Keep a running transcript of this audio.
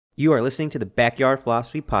You are listening to the Backyard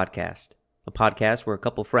Philosophy Podcast, a podcast where a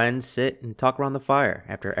couple friends sit and talk around the fire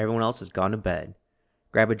after everyone else has gone to bed.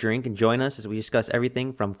 Grab a drink and join us as we discuss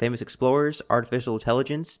everything from famous explorers, artificial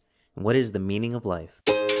intelligence, and what is the meaning of life.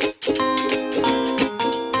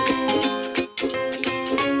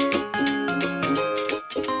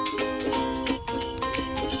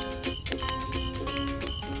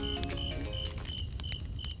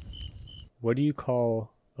 What do you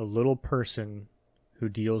call a little person who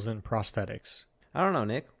deals in prosthetics? I don't know,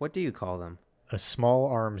 Nick. What do you call them? A small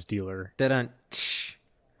arms dealer. Dun.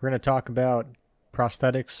 We're going to talk about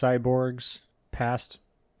prosthetics, cyborgs, past,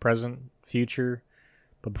 present, future.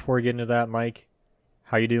 But before we get into that, Mike,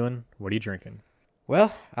 how you doing? What are you drinking?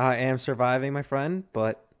 Well, I am surviving, my friend,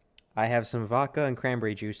 but I have some vodka and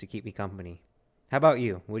cranberry juice to keep me company. How about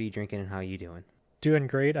you? What are you drinking and how are you doing? Doing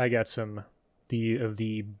great. I got some of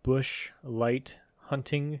the Busch Light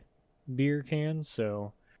hunting beer cans,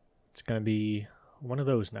 so it's going to be one of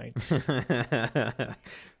those nights.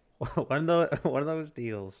 one of those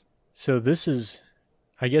deals. So this is,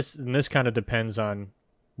 I guess, and this kind of depends on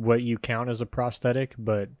what you count as a prosthetic,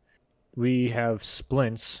 but we have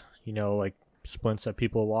splints, like splints that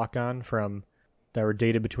people walk on that were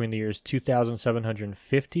dated between the years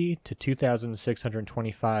 2750 to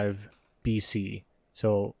 2625 BC.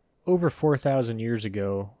 So over 4,000 years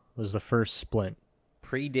ago was the first splint.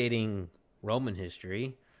 Predating Roman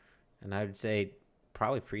history, and I would say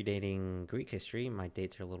probably predating Greek history. My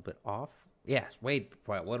dates are a little bit off. Yes, wait,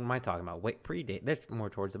 what am I talking about? Wait, predate. That's more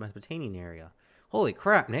towards the Mesopotamian area. Holy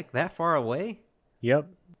crap, Nick, that far away? Yep,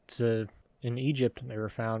 it's in Egypt they were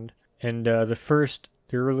found. And the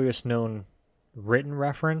earliest known written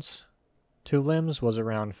reference to limbs was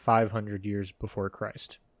around 500 years before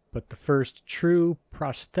Christ. But the first true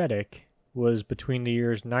prosthetic was between the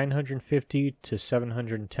years 950 to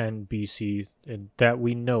 710 BC that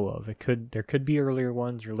we know of. There could be earlier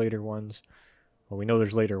ones or later ones. Well, we know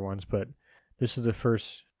there's later ones, but this is the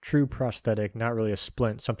first true prosthetic, not really a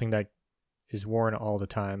splint, something that is worn all the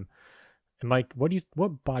time. And Mike,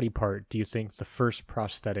 what body part do you think the first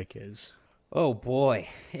prosthetic is? Oh boy.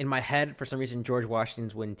 In my head, for some reason, George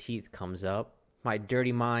Washington's wooden teeth comes up. My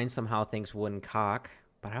dirty mind somehow thinks wooden cock,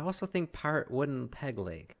 but I also think part wooden peg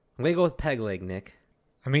leg. I'm going to go with peg leg, Nick.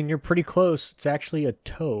 I mean, you're pretty close. It's actually a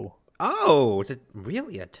toe. Oh, it's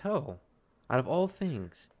really a toe. Out of all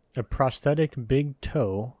things. A prosthetic big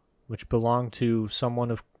toe, which belonged to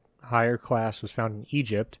someone of higher class, was found in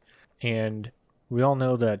Egypt. And we all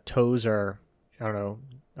know that toes are, I don't know,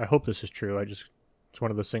 I hope this is true. It's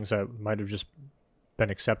one of those things that might have just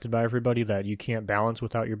been accepted by everybody, that you can't balance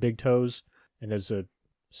without your big toes. And as a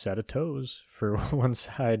set of toes for one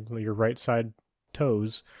side, your right side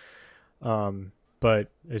toes.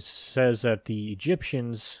 But it says that the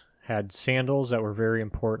Egyptians had sandals that were very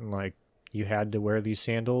important, like you had to wear these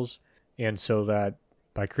sandals, and so that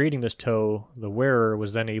by creating this toe, the wearer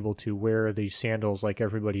was then able to wear these sandals like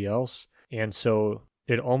everybody else. And so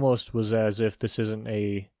it almost was as if this isn't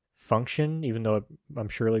a function, even though I'm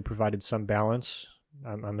surely provided some balance.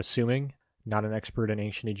 I'm assuming, not an expert in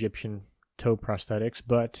ancient Egyptian toe prosthetics,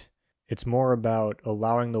 but it's more about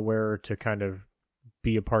allowing the wearer to kind of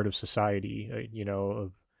be a part of society,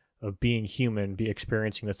 of being human, be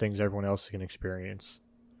experiencing the things everyone else can experience.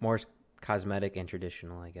 More cosmetic and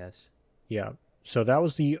traditional, I guess. Yeah. So that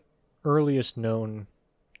was the earliest known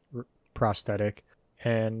prosthetic.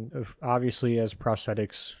 And obviously, as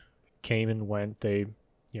prosthetics came and went,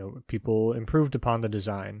 people improved upon the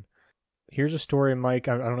design. Here's a story, Mike.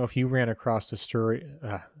 I don't know if you ran across the story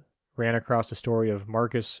of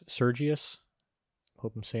Marcus Sergius.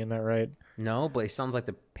 Hope I'm saying that right. No, but he sounds like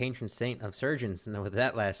the patron saint of surgeons with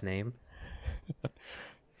that last name.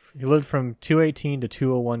 He lived from 218 to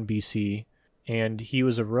 201 BC, and he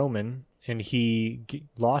was a Roman, and he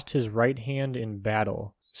lost his right hand in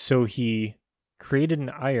battle. So he created an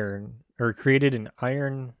iron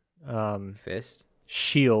fist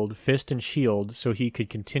and shield, so he could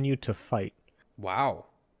continue to fight. Wow,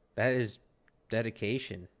 that is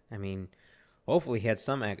dedication. I mean, hopefully he had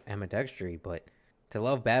some ambidextrity, but to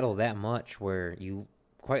love battle that much where you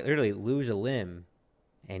quite literally lose a limb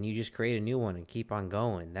and you just create a new one and keep on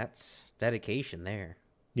going, that's dedication there.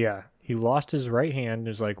 Yeah, he lost his right hand.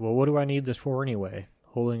 Is like, well, what do I need this for anyway?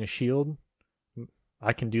 Holding a shield?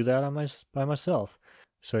 I can do that by myself.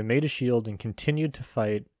 So he made a shield and continued to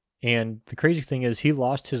fight. And the crazy thing is he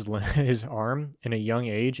lost his arm in a young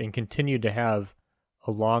age and continued to have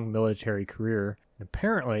a long military career. And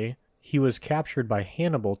apparently, he was captured by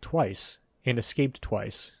Hannibal twice and escaped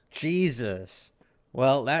twice. Jesus.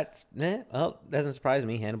 Well, doesn't surprise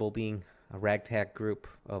me, Hannibal being a ragtag group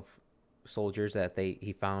of soldiers that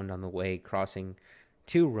he found on the way crossing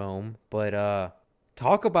to Rome. But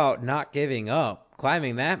talk about not giving up,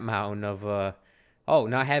 climbing that mountain of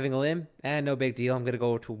not having a limb, no big deal. I'm gonna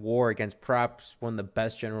go to war against perhaps one of the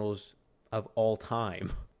best generals of all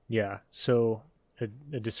time. Yeah. So a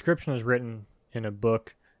description is written in a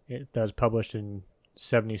book. It was published in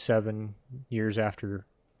 77 years after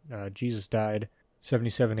Jesus died,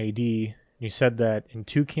 77 AD. He said that in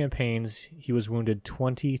 2 campaigns, he was wounded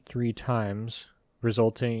 23 times,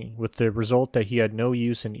 resulting with the result that he had no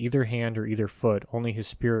use in either hand or either foot. Only his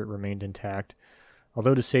spirit remained intact.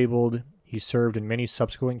 Although disabled, he served in many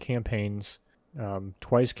subsequent campaigns,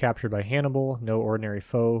 twice captured by Hannibal, no ordinary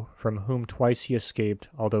foe, from whom twice he escaped,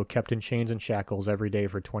 although kept in chains and shackles every day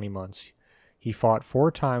for 20 months. He fought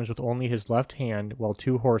 4 times with only his left hand, while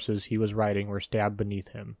 2 horses he was riding were stabbed beneath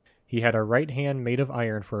him. He had a right hand made of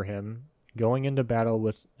iron for him. Going into battle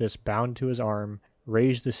with this bound to his arm,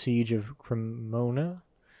 raised the siege of Cremona,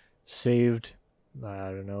 saved,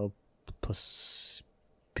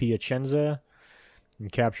 Piacenza,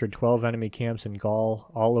 and captured 12 enemy camps in Gaul,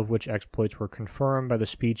 all of which exploits were confirmed by the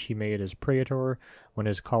speech he made as praetor when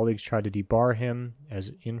his colleagues tried to debar him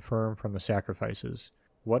as infirm from the sacrifices.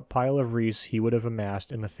 What pile of wreaths he would have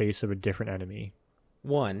amassed in the face of a different enemy.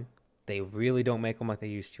 1, they really don't make them like they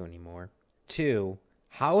used to anymore. 2,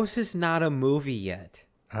 how is this not a movie yet?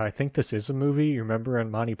 I think this is a movie. You remember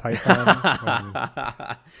in Monty Python?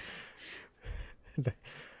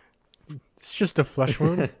 It's just a flesh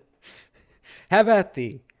wound. Have at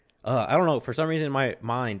thee. I don't know. For some reason in my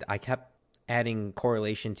mind, I kept adding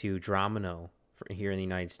correlation to Dramino here in the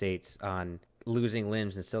United States on losing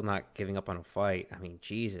limbs and still not giving up on a fight. I mean,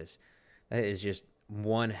 Jesus. That is just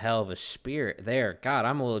one hell of a spirit there. God,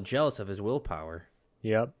 I'm a little jealous of his willpower.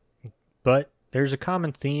 Yep. But there's a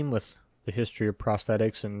common theme with the history of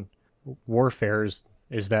prosthetics and warfare is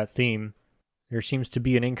that theme. There seems to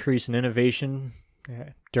be an increase in innovation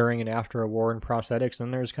during and after a war in prosthetics,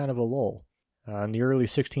 and there's kind of a lull. In the early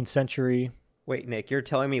 16th century... Wait, Nick, you're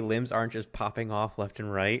telling me limbs aren't just popping off left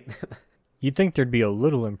and right? You'd think there'd be a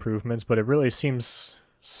little improvements, but it really seems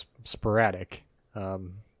sporadic.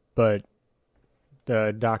 But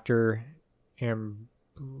the Dr. Ambroise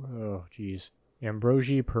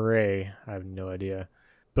Paré, I have no idea.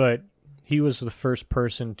 But he was the first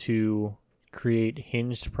person to create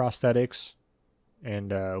hinged prosthetics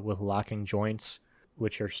and with locking joints,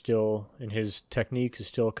 which are still, in his techniques, is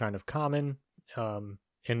still kind of common. And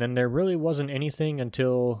then there really wasn't anything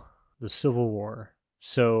until the Civil War.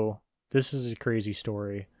 So this is a crazy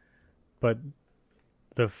story. But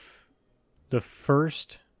the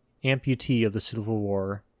first amputee of the Civil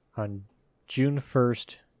War, on June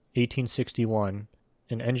 1st, 1861,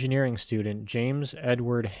 an engineering student, James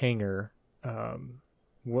Edward Hanger,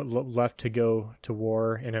 left to go to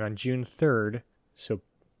war. And then on June 3rd, so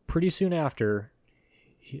pretty soon after,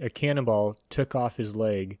 a cannonball took off his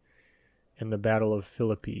leg in the Battle of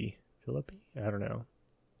Philippi? I don't know.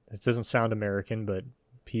 This doesn't sound American, but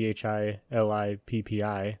Philippi.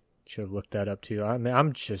 Should have looked that up too.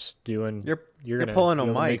 I'm just doing... You're gonna pulling a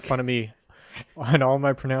mic. Make fun of me on all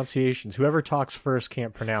my pronunciations. Whoever talks first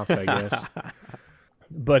can't pronounce, I guess.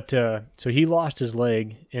 But, so he lost his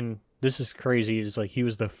leg, and this is crazy. It's like he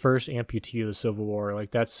was the first amputee of the Civil War.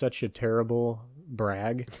 Like, that's such a terrible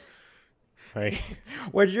brag. Like,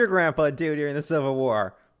 what did your grandpa do during the Civil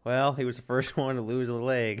War? Well, he was the first one to lose a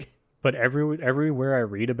leg. But everywhere I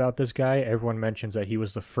read about this guy, everyone mentions that he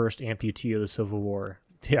was the first amputee of the Civil War.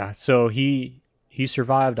 Yeah, so he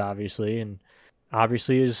survived, obviously, and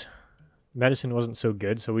obviously his medicine wasn't so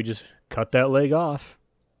good, so we just cut that leg off.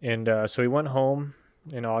 And so he went home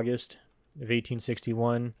in August of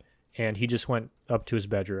 1861, and he just went up to his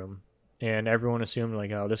bedroom. And everyone assumed,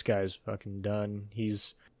 like, oh, this guy's fucking done.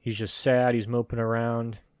 He's just sad. He's moping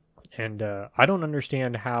around. And I don't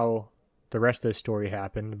understand how the rest of the story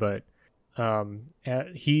happened, but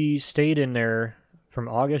he stayed in there from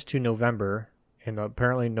August to November, and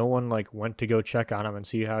apparently no one went to go check on him and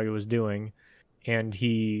see how he was doing. And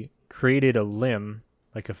he created a limb,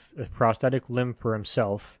 like a prosthetic limb for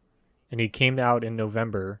himself, and he came out in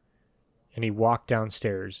November, and he walked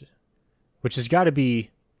downstairs, which has got to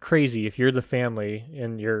be crazy if you're the family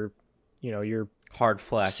and your hard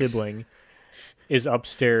flex sibling is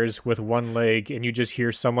upstairs with one leg, and you just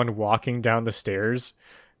hear someone walking down the stairs.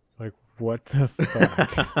 Like, what the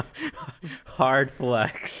fuck? Hard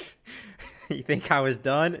flex. You think I was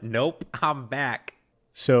done? Nope, I'm back.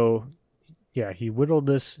 So, yeah, he whittled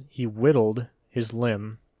his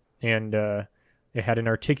limb, and it had an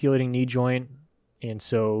articulating knee joint, and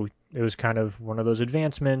so it was kind of one of those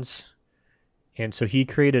advancements. And so he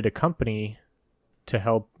created a company to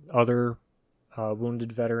help other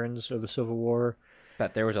wounded veterans of the Civil War.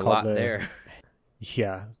 Bet there was a lot there.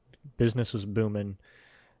 Yeah, business was booming.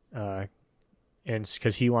 And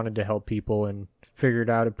because he wanted to help people and figured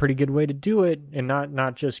out a pretty good way to do it, and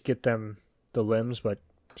not just get them the limbs, but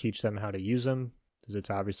teach them how to use them, because it's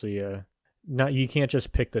obviously not, you can't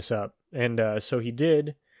just pick this up. And so he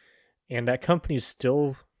did, and that company's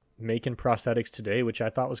still making prosthetics today, which I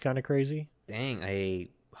thought was kind of crazy. Dang, a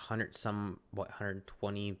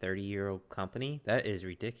 120, 30-year-old company? That is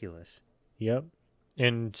ridiculous. Yep.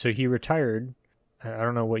 And so he retired. I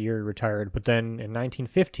don't know what year he retired, but then in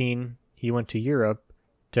 1915 he went to Europe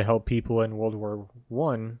to help people in World War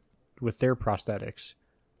I with their prosthetics.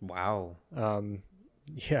 Wow.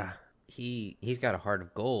 Yeah. He's got a heart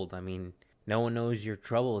of gold. I mean, no one knows your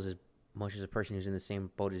troubles as much as a person who's in the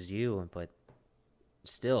same boat as you, but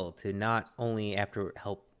still, to not only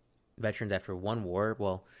help veterans after one war,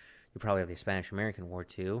 well, you probably have the Spanish-American War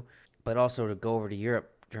too, but also to go over to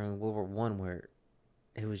Europe during World War I, where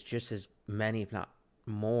it was just as many, if not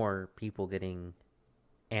more, people getting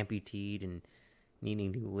amputated and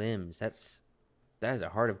needing new limbs. That is a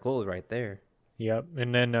heart of gold right there. Yep.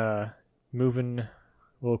 And then moving a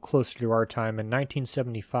little closer to our time, in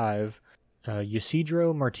 1975,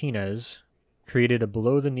 Isidro Martinez created a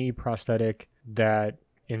below-the-knee prosthetic that,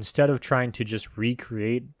 instead of trying to just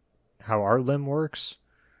recreate how our limb works,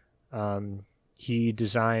 he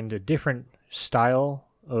designed a different style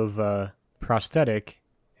of prosthetic,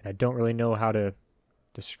 and I don't really know how to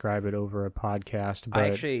describe it over a podcast. But I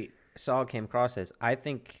actually came across this. I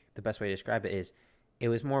think the best way to describe it is it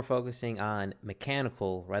was more focusing on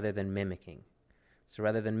mechanical rather than mimicking. So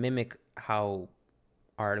rather than mimic how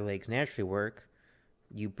our legs naturally work,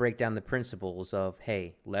 you break down the principles of,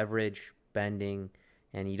 hey, leverage, bending,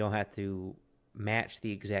 and you don't have to match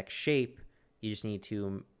the exact shape. You just need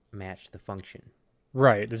to match the function.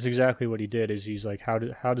 Right. That's exactly what he did. Is he's like, how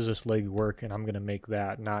does this leg work? And I'm going to make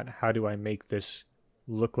that, not how do I make this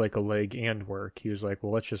look like a leg and work. He was like,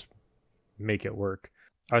 well, let's just make it work.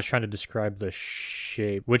 I was trying to describe the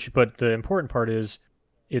shape, but the important part is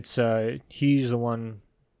it's he's the one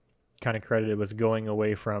kind of credited with going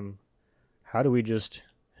away from how do we just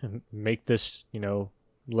make this,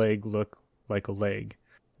 leg look like a leg,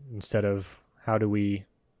 instead of how do we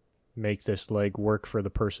make this leg work for the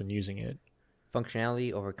person using it.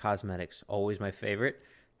 Functionality over cosmetics, always my favorite,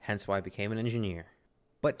 hence why I became an engineer.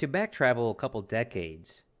 But to back travel a couple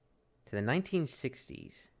decades to the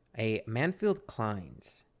 1960s, a Manfield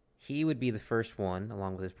Kleins, he would be the first one,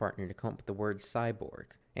 along with his partner, to come up with the word cyborg.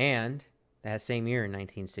 And that same year in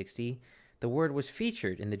 1960, the word was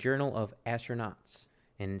featured in the Journal of Astronauts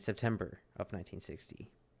in September of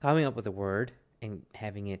 1960. Coming up with a word and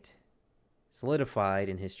having it solidified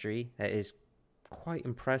in history, that is quite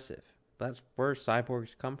impressive. But that's where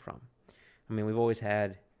cyborgs come from. I mean, we've always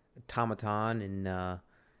had automaton and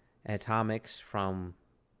atomics from,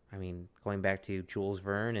 going back to Jules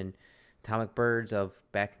Verne and atomic birds of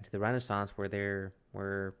back into the Renaissance, where they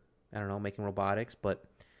were, making robotics. But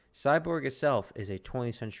cyborg itself is a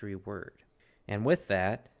 20th century word. And with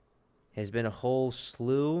that has been a whole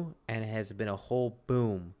slew and has been a whole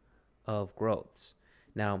boom of growths.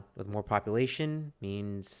 Now, with more population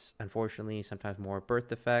means, unfortunately, sometimes more birth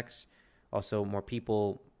defects. Also, more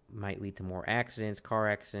people might lead to more accidents, car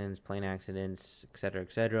accidents, plane accidents,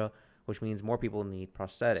 etc., which means more people need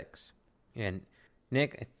prosthetics. And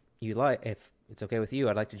Nick, if it's okay with you,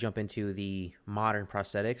 I'd like to jump into the modern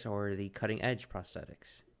prosthetics or the cutting edge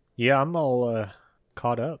prosthetics. Yeah, I'm all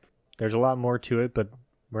caught up. There's a lot more to it, but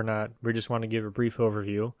we just want to give a brief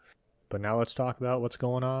overview. But now let's talk about what's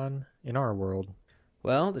going on in our world.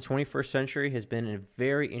 Well, the 21st century has been a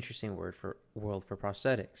very interesting world for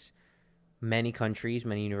prosthetics. Many countries,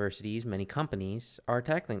 many universities, many companies are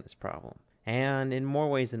tackling this problem, and in more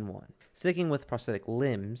ways than one. Sticking with prosthetic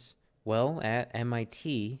limbs, well, at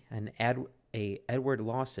MIT, Edward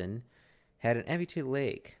Lawson had an amputated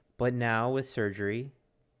leg, but now with surgery,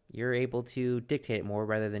 you're able to dictate it more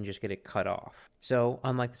rather than just get it cut off. So,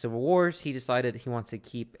 unlike the Civil Wars, he decided he wants to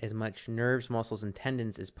keep as much nerves, muscles, and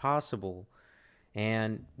tendons as possible,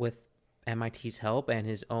 and with MIT's help and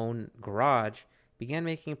his own garage, began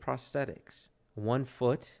making prosthetics. One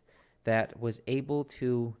foot that was able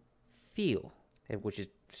to feel, which is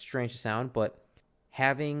strange to sound, but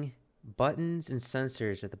having buttons and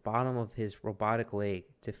sensors at the bottom of his robotic leg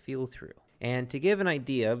to feel through. And to give an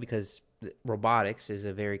idea, because robotics is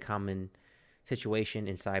a very common situation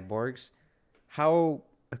in cyborgs, how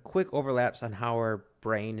a quick overlaps on how our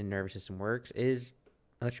brain and nervous system works is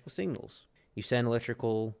electrical signals. You send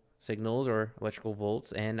electrical signals or electrical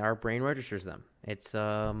volts, and our brain registers them. It's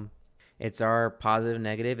It's our positive,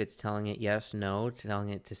 negative. It's telling it yes, no, it's telling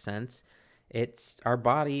it to sense. It's our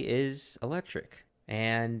body is electric.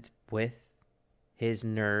 And with his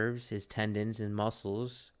nerves, his tendons, and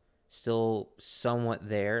muscles still somewhat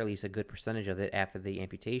there, at least a good percentage of it after the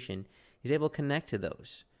amputation, he's able to connect to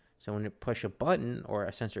those. So when you push a button or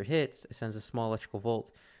a sensor hits, it sends a small electrical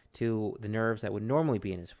volt to the nerves that would normally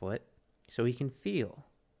be in his foot so he can feel.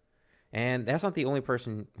 And that's not the only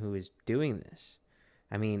person who is doing this.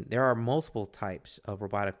 I mean, there are multiple types of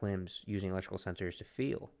robotic limbs using electrical sensors to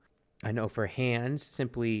feel. I know for hands,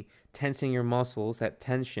 simply tensing your muscles, that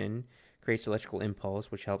tension creates electrical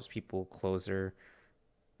impulse, which helps people close their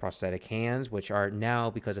prosthetic hands, which are now,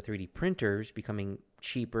 because of 3D printers, becoming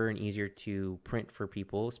cheaper and easier to print for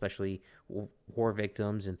people, especially war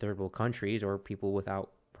victims in third world countries or people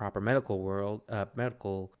without proper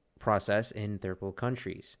medical process in third world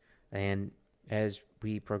countries. And as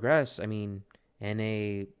we progress, I mean, in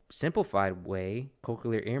a simplified way,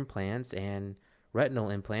 cochlear implants and retinal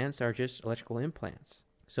implants are just electrical implants.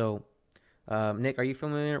 So, Nick, are you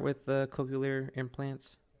familiar with cochlear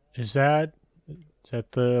implants? Is that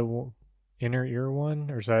the inner ear one,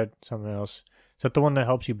 or is that something else? Is that the one that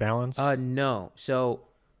helps you balance? No. So,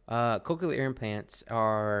 cochlear implants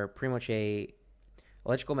are pretty much a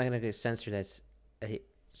electrical magnetic sensor that's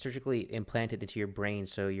surgically implanted into your brain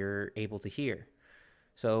so you're able to hear.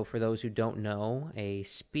 So, for those who don't know, a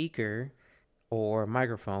speaker or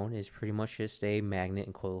microphone is pretty much just a magnet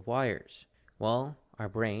and coil of wires. Well, our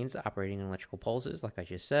brains operating in electrical pulses, like I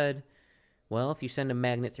just said. Well, if you send a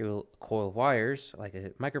magnet through a coil of wires, like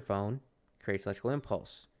a microphone, it creates electrical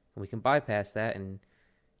impulse. And we can bypass that and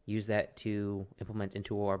use that to implement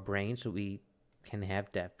into our brain so we can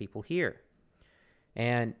have deaf people hear.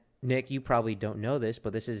 And Nick, you probably don't know this,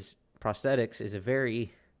 but prosthetics is a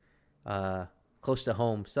very close to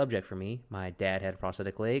home subject for me. My dad had a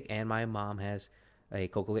prosthetic leg, and my mom has a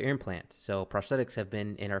cochlear implant. So prosthetics have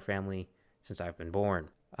been in our family since I've been born.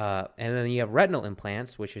 And then you have retinal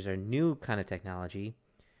implants, which is a new kind of technology.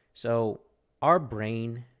 So our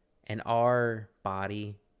brain and our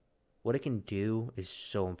body, what it can do is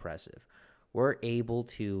so impressive. We're able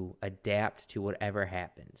to adapt to whatever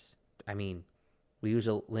happens. I mean, we use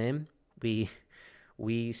a limb.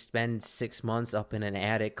 We spend 6 months up in an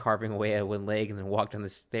attic carving away at one leg and then walk down the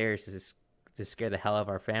stairs to scare the hell out of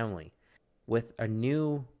our family. With a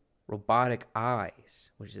new robotic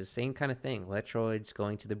eyes, which is the same kind of thing, electrodes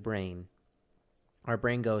going to the brain, our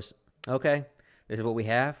brain goes, okay, this is what we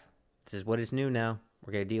have. This is what is new now.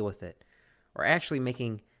 We're going to deal with it. We're actually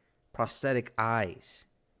making prosthetic eyes.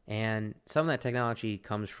 And some of that technology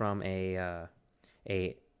comes from a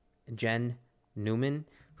Jen Newman,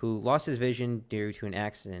 who lost his vision due to an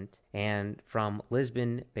accident, and from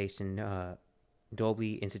Lisbon, based in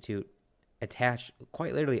Dolby Institute, attached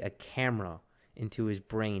quite literally a camera into his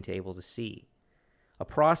brain to be able to see. A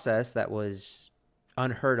process that was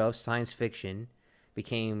unheard of, science fiction,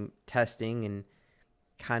 became testing and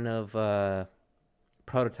kind of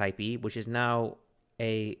prototypey, which is now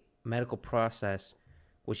a medical process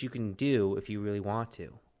which you can do if you really want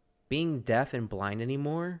to. Being deaf and blind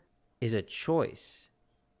anymore is a choice.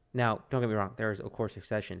 Now, don't get me wrong, there's of course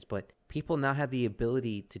exceptions, but people now have the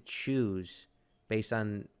ability to choose based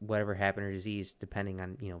on whatever happened or disease, depending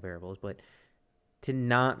on, variables, but to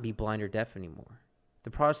not be blind or deaf anymore.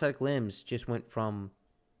 The prosthetic limbs just went from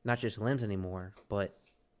not just limbs anymore, but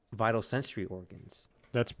vital sensory organs.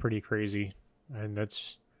 That's pretty crazy. And I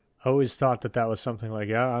always thought that was something like,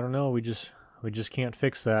 yeah, I don't know, we just can't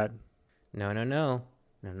fix that. No.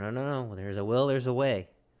 When there's a will, there's a way.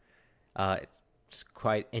 It's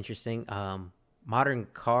quite interesting.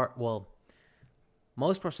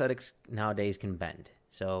 Most prosthetics nowadays can bend.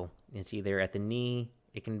 So it's either at the knee,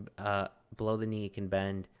 it can below the knee it can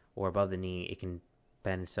bend, or above the knee it can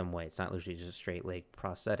bend in some way. It's not usually just a straight leg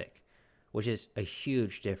prosthetic, which is a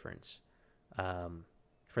huge difference.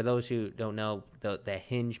 For those who don't know, the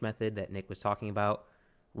hinge method that Nick was talking about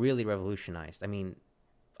really revolutionized. I mean,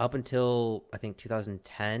 up until I think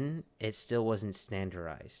 2010, it still wasn't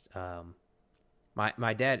standardized.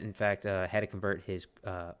 My dad, in fact, had to convert his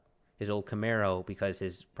old Camaro because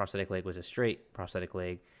his prosthetic leg was a straight prosthetic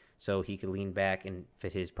leg, so he could lean back and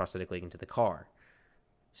fit his prosthetic leg into the car.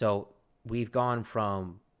 So we've gone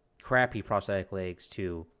from crappy prosthetic legs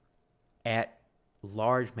to, at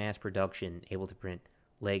large mass production, able to print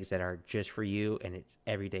legs that are just for you and it's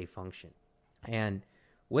everyday function. And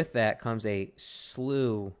with that comes a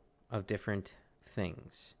slew of different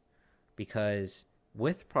things, because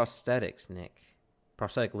with prosthetic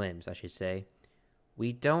limbs, I should say,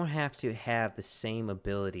 we don't have to have the same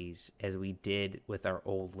abilities as we did with our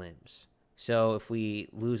old limbs. So if we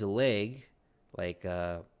lose a leg, like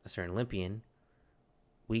a certain Olympian,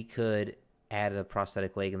 we could add a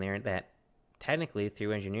prosthetic leg in there that technically,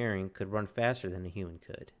 through engineering, could run faster than a human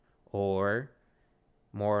could. Or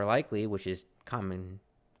more likely, which is kind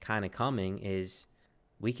of coming, is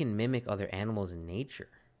we can mimic other animals in nature.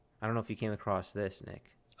 I don't know if you came across this,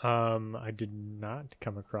 Nick. I did not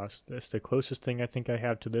come across this. The closest thing I think I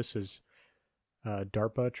have to this is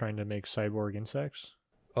DARPA trying to make cyborg insects.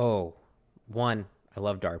 Oh, one, I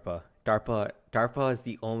love DARPA. DARPA is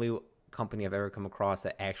the only company I've ever come across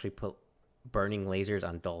that actually put burning lasers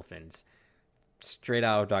on dolphins. Straight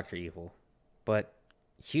out of Dr. Evil. But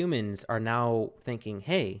humans are now thinking,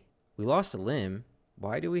 hey, we lost a limb.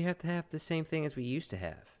 Why do we have to have the same thing as we used to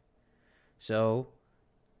have? So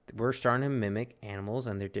we're starting to mimic animals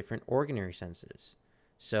and their different organory senses.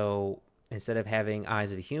 So instead of having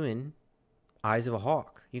eyes of a human, eyes of a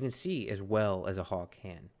hawk. You can see as well as a hawk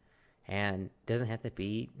can. And it doesn't have to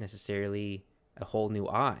be necessarily a whole new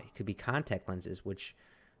eye. It could be contact lenses, which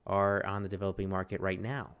are on the developing market right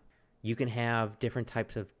now. You can have different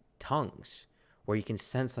types of tongues where you can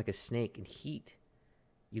sense like a snake and heat.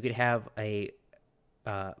 You could have a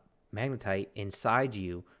magnetite inside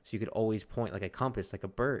you so you could always point like a compass, like a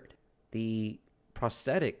bird. The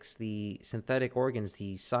prosthetics, the synthetic organs,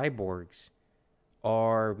 the cyborgs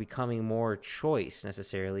are becoming more choice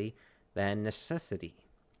necessarily than necessity.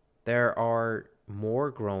 There are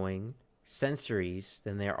more growing sensories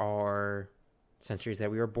than there are sensories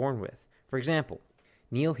that we were born with. For example,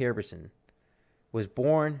 Neil Harbisson was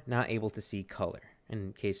born not able to see color.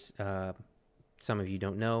 In case some of you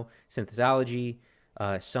don't know, synthesology,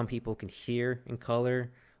 some people can hear in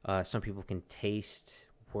color, some people can taste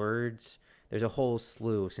words. There's a whole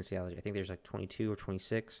slew of synthesology. I think there's like 22 or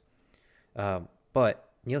 26. But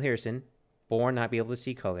Neil Harrison, born not be able to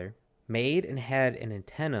see color, made and had an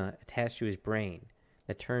antenna attached to his brain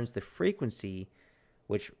that turns the frequency,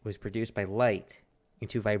 which was produced by light,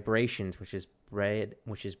 into vibrations, which is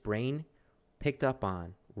brain picked up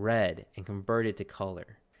on, read, and converted to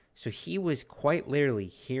color. So he was quite literally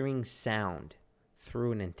hearing sound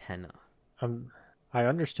through an antenna. I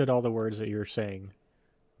understood all the words that you were saying.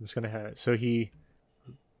 I'm just gonna have so he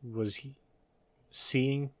was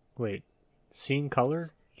seeing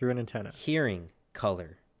color through an antenna. Hearing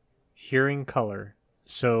color. Hearing color.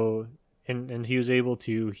 So and he was able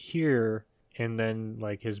to hear, and then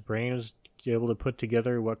like his brain was able to put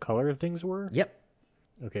together what color things were. Yep.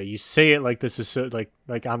 Okay, you say it like this is so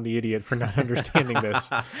like I'm the idiot for not understanding this.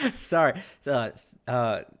 Sorry.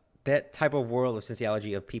 That type of world of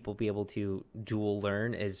sociology of people be able to dual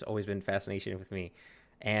learn has always been fascination with me.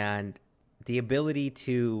 And the ability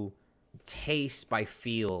to taste by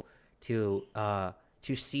feel, to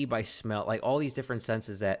see by smell, like all these different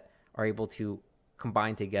senses that are able to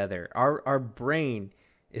combine together. Our brain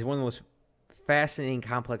is one of the most fascinating,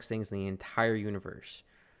 complex things in the entire universe.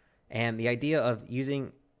 And the idea of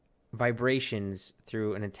using vibrations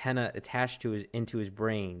through an antenna attached to into his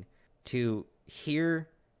brain to hear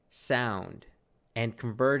sound and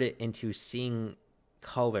convert it into seeing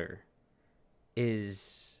color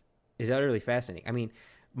is utterly fascinating. I mean,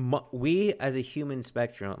 we as a human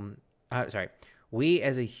species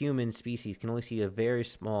can only see a very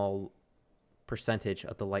small percentage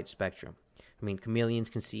of the light spectrum. I mean, chameleons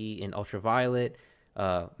can see in ultraviolet.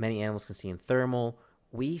 Many animals can see in thermal.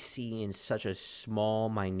 We see in such a small,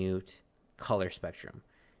 minute color spectrum.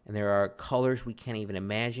 And there are colors we can't even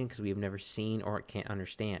imagine because we have never seen or can't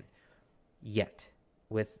understand. Yet,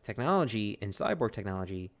 with technology and cyborg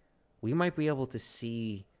technology, we might be able to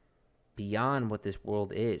see beyond what this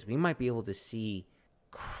world is. We might be able to see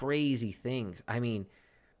crazy things. I mean,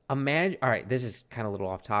 imagine, all right, this is kind of a little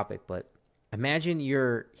off topic, but imagine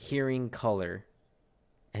you're hearing color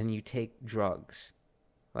and you take drugs,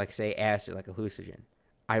 like say acid, like a hallucinogen.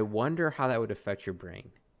 I wonder how that would affect your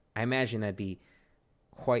brain. I imagine that'd be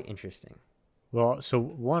quite interesting. Well, so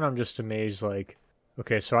one, I'm just amazed, like,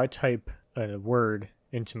 okay, so I type a word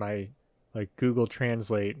into my, like, Google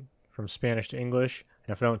Translate from Spanish to English,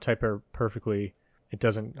 and if I don't type it perfectly, it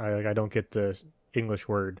doesn't, I don't get the English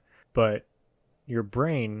word. But your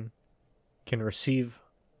brain can receive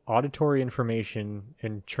auditory information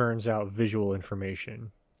and churns out visual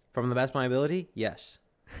information. From the best of my ability, yes.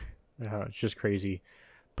 It's just crazy.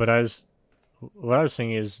 But what I was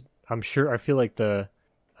saying is, I feel like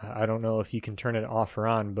I don't know if you can turn it off or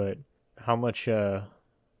on, but how much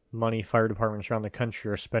money fire departments around the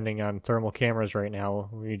country are spending on thermal cameras right now,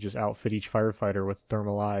 where you just outfit each firefighter with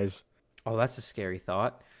thermal eyes. Oh, that's a scary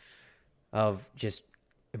thought of just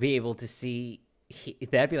be able to see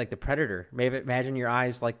that'd be like the Predator. Maybe imagine your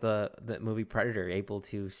eyes like the movie Predator, able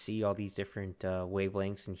to see all these different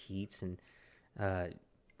wavelengths and heats and uh,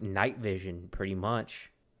 night vision, pretty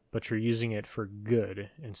much. But you're using it for good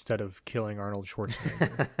instead of killing Arnold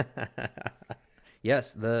Schwarzenegger.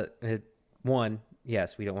 Yes, one,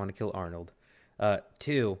 yes, we don't want to kill Arnold.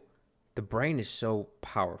 Two, the brain is so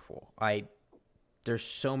powerful. There's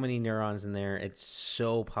so many neurons in there. It's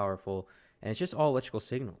so powerful, and it's just all electrical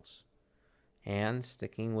signals. And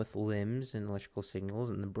sticking with limbs and electrical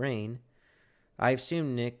signals in the brain, I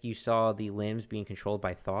assume, Nick, you saw the limbs being controlled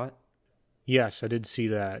by thought. Yes, I did see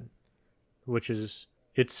that, which is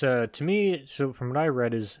it's to me. So from what I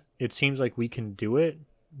read, is it seems like we can do it,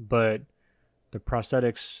 but the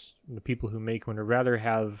prosthetics, the people who make one, would rather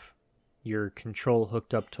have your control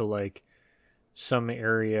hooked up to like some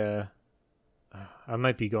area. I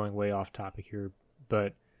might be going way off topic here,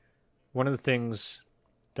 but one of the things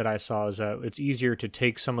that I saw is that it's easier to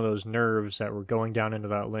take some of those nerves that were going down into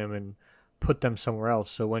that limb and put them somewhere else.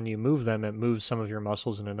 So when you move them, it moves some of your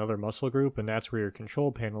muscles in another muscle group, and that's where your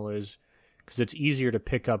control panel is, because it's easier to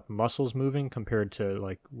pick up muscles moving compared to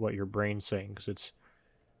like what your brain's saying, because it's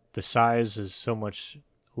the size is so much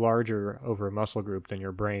larger over a muscle group than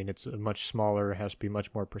your brain. It's much smaller, it has to be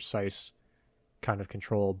much more precise kind of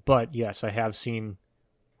control. But yes, I have seen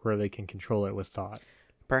where they can control it with thought.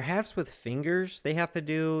 Perhaps with fingers, they have to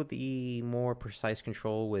do the more precise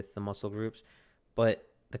control with the muscle groups, but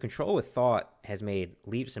the control with thought has made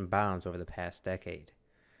leaps and bounds over the past decade.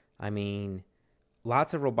 I mean,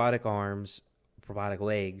 lots of robotic arms, robotic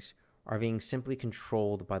legs are being simply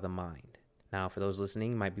controlled by the mind. Now, for those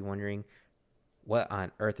listening, you might be wondering, what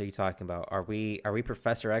on earth are you talking about? Are we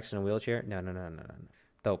Professor X in a wheelchair? No.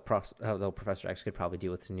 Though Professor X could probably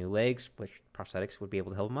deal with some new legs, which prosthetics would be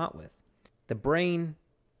able to help him out with. The brain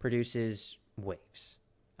produces waves,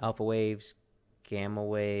 alpha waves, gamma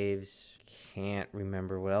waves, can't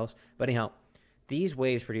remember what else. But anyhow, these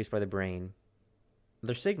waves produced by the brain,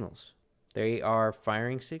 they're signals. They are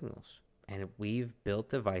firing signals. And we've built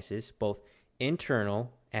devices, both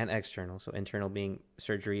internal and external. So internal being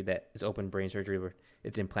surgery that is open brain surgery where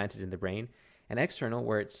it's implanted in the brain, and external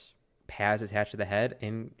where it's pads attached to the head,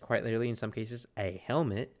 and quite literally in some cases a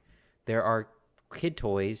helmet. There are kid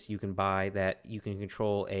toys you can buy that you can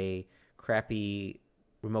control a crappy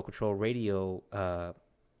remote control remote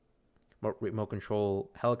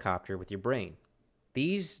control helicopter with your brain.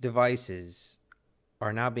 These devices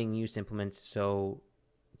are now being used to implement, so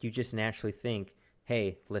you just naturally think,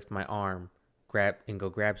 hey, lift my arm, grab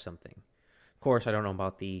something. Of course, I don't know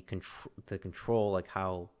about the control, like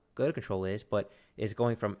how good a control is, but it's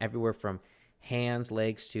going from everywhere from hands,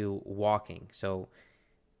 legs to walking. So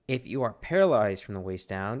if you are paralyzed from the waist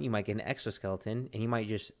down, you might get an exoskeleton, and you might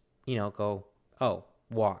just, go, oh,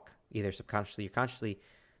 walk. Either subconsciously or consciously,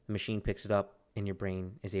 the machine picks it up, and your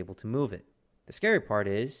brain is able to move it. The scary part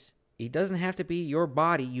is, it doesn't have to be your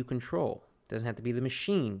body you control. It doesn't have to be the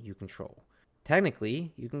machine you control.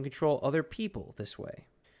 Technically, you can control other people this way.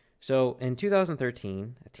 So in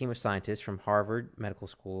 2013, a team of scientists from Harvard Medical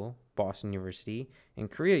School, Boston University,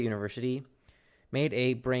 and Korea University made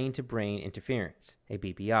a brain-to-brain interference, a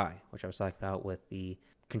BBI, which I was talking about with the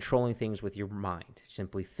controlling things with your mind,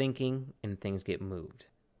 simply thinking and things get moved.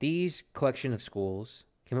 These collection of schools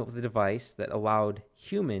came up with a device that allowed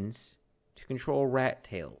humans to control rat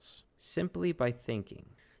tails simply by thinking.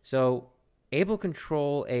 So able to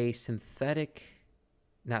control a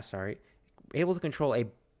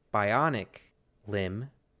bionic limb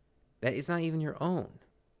that is not even your own.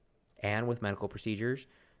 And with medical procedures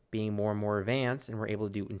being more and more advanced, and we're able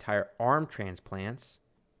to do entire arm transplants,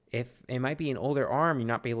 if it might be an older arm, you're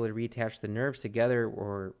not be able to reattach the nerves together,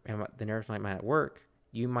 or the nerves might not work,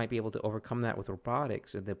 you might be able to overcome that with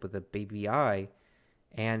robotics or with a BBI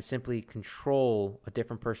and simply control a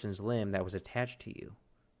different person's limb that was attached to you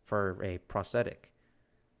for a prosthetic,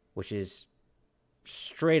 which is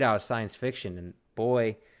straight out of science fiction. And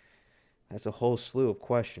boy, that's a whole slew of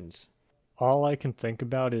questions. All I can think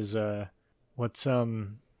about is what's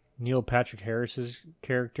Neil Patrick Harris's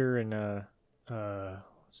character in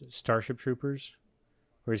Starship Troopers,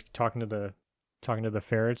 where he's talking to the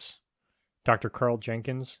ferrets. Dr. Carl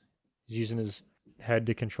Jenkins is using his head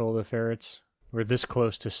to control the ferrets. We're this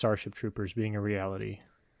close to Starship Troopers being a reality.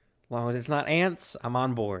 As long as it's not ants, I'm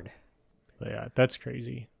on board. But yeah, that's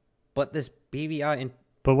crazy. But this BBI...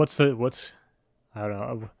 But what's I don't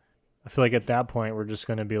know. I feel like at that point we're just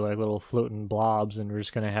going to be like little floating blobs, and we're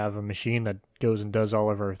just going to have a machine that goes and does all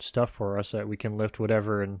of our stuff for us, that we can lift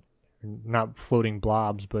whatever, and not floating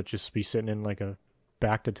blobs, but just be sitting in like a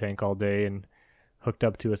Bacta tank all day and hooked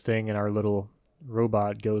up to a thing in our little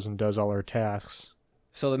robot goes and does all our tasks.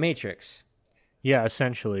 So the Matrix. Yeah,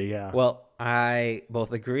 essentially, yeah. Well, I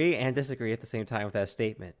both agree and disagree at the same time with that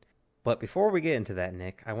statement. But before we get into that,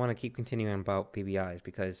 Nick, I want to keep continuing about PBIs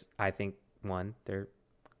because I think, one, they're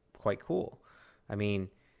quite cool. I mean,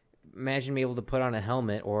 imagine being able to put on a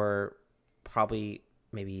helmet or probably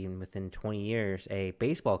maybe even within 20 years, a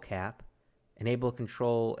baseball cap and able to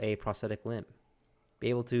control a prosthetic limb. Be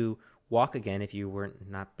able to walk again if you weren't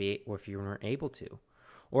not be or if you weren't able to.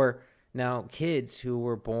 Or now kids who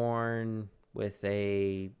were born with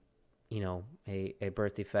a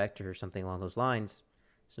birth defect or something along those lines,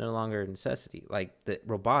 it's no longer a necessity. Like the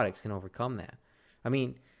robotics can overcome that. I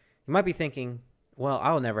mean, you might be thinking, well,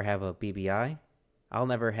 I'll never have a BBI. I'll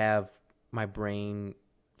never have my brain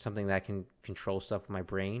something that can control stuff with my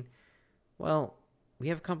brain. Well, we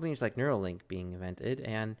have companies like Neuralink being invented,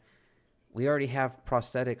 and we already have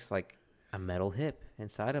prosthetics like a metal hip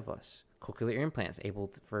inside of us, cochlear implants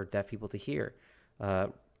for deaf people to hear,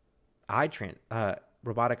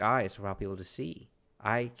 robotic eyes for people to see.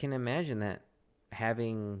 I can imagine that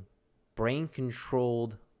having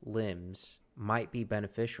brain-controlled limbs might be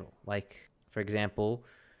beneficial. Like, for example,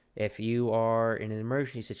 if you are in an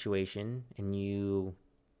emergency situation and you,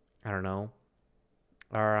 I don't know,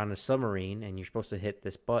 are on a submarine and you're supposed to hit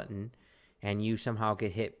this button and you somehow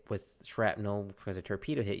get hit with shrapnel because a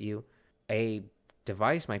torpedo hit you, a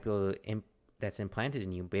device might be able to that's implanted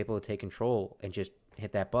in you be able to take control and just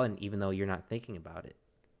hit that button even though you're not thinking about it.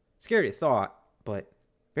 Scary thought, but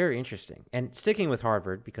very interesting. And sticking with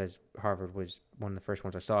Harvard, because Harvard was one of the first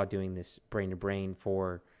ones I saw doing this brain-to-brain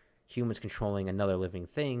for humans controlling another living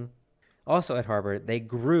thing. Also at Harvard, they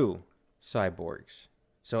grew cyborgs.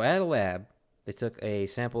 So at a lab, they took a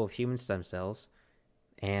sample of human stem cells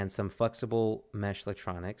and some flexible mesh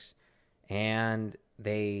electronics, and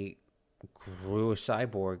they grew a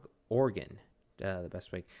cyborg organ, the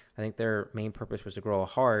best way. I think their main purpose was to grow a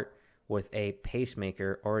heart with a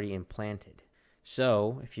pacemaker already implanted.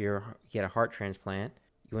 So if you get a heart transplant,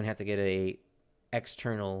 you wouldn't have to get a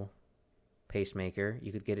external pacemaker.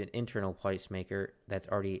 You could get an internal pacemaker that's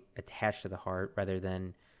already attached to the heart rather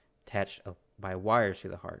than attached by wires to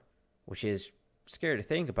the heart, which is scary to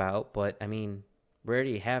think about. But I mean, we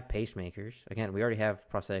already have pacemakers. Again, we already have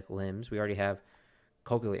prosthetic limbs. We already have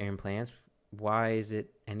cochlear implants. Why is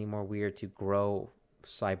it any more weird to grow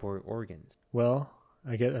cyborg organs? Well,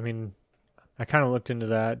 I kind of looked into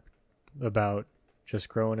that about just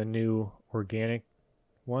growing a new organic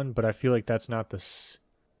one, but I feel like that's not that's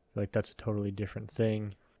a totally different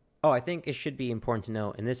thing. Oh, I think it should be important to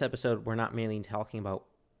note in this episode, we're not mainly talking about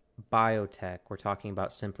biotech. We're talking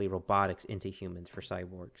about simply robotics into humans for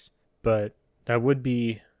cyborgs. But that would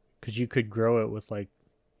be because you could grow it with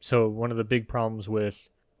so one of the big problems with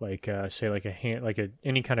say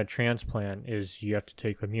any kind of transplant is you have to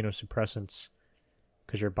take immunosuppressants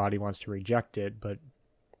because your body wants to reject it, but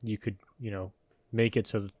you could, make it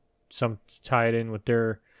so tie it in with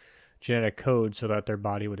their genetic code so that their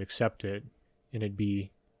body would accept it, and it'd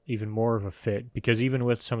be even more of a fit. Because even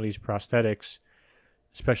with some of these prosthetics,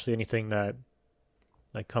 especially anything that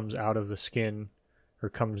comes out of the skin or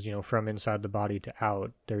comes, from inside the body to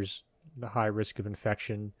out, there's a high risk of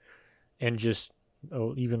infection. And just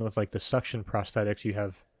even with the suction prosthetics, you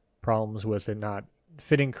have problems with it not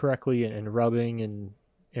fitting correctly and rubbing, and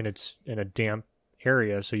it's in a damp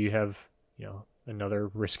area, so you have another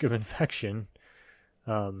risk of infection.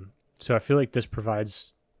 So I feel like this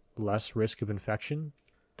provides less risk of infection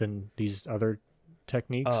than these other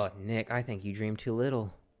techniques. Oh, Nick, I think you dream too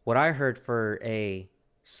little. What I heard for a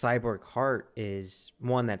cyborg heart is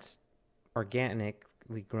one that's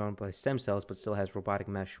organically grown by stem cells but still has robotic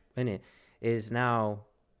mesh in it, is now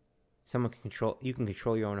you can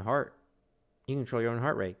control your own heart. You can control your own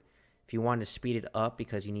heart rate. If you want to speed it up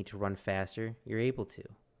because you need to run faster, you're able to.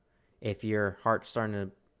 If your heart's starting to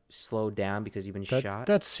slow down because you've been shot.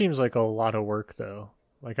 That seems like a lot of work, though.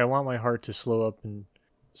 I want my heart to slow up and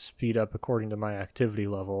speed up according to my activity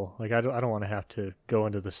level. I don't want to have to go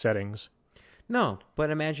into the settings. No, but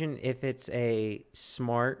imagine if it's a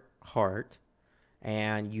smart heart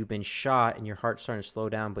and you've been shot and your heart's starting to slow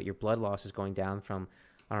down, but your blood loss is going down from,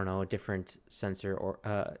 I don't know, a different sensor or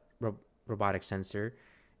robotic sensor.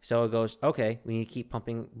 So it goes, okay, we need to keep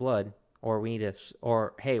pumping blood,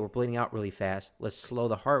 or hey, we're bleeding out really fast. Let's slow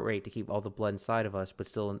the heart rate to keep all the blood inside of us, but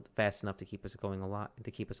still fast enough to keep us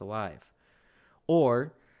alive.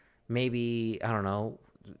 Or maybe, I don't know.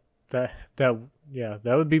 That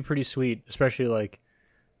would be pretty sweet, especially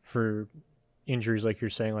for injuries like you're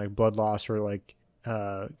saying, blood loss or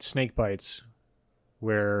snake bites,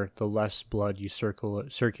 where the less blood you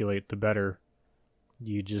circulate, the better.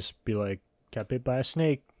 You just be got bit by a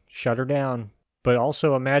snake, shut her down. But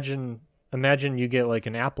also imagine you get like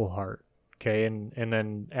an Apple Heart, okay, and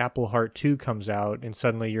then Apple Heart 2 comes out, and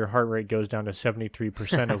suddenly your heart rate goes down to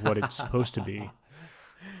 73% of what it's supposed to be.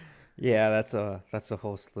 Yeah, that's a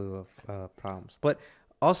whole slew of problems. But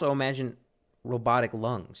also imagine robotic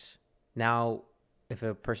lungs. Now, if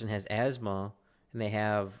a person has asthma and they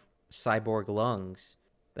have cyborg lungs,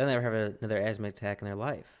 they'll never have another asthma attack in their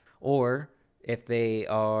life. Or if they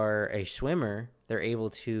are a swimmer, they're able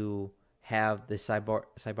to have the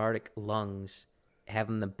cyborg lungs,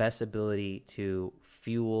 having the best ability to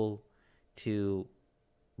fuel, to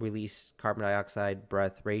release carbon dioxide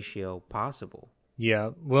breath ratio possible.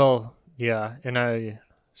 Yeah, well, yeah,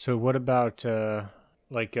 so what about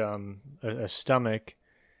like a stomach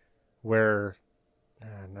where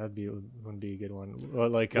wouldn't be a good one. Well,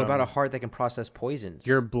 like What about a heart that can process poisons?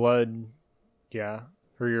 your blood, yeah,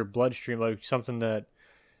 or your bloodstream, like something that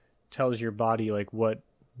tells your body like what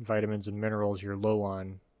vitamins and minerals you're low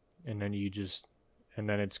on, and then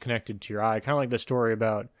it's connected to your eye, kind of like the story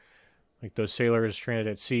about like those sailors stranded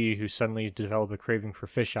at sea who suddenly develop a craving for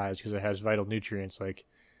fish eyes because it has vital nutrients. Like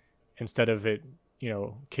instead of it,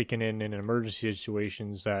 kicking in emergency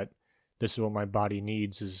situations, that this is what my body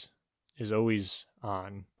needs is always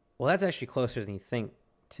on. Well, that's actually closer than you think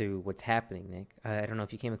to what's happening, Nick. I don't know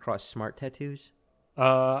if you came across smart tattoos.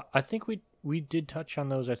 I think we did touch on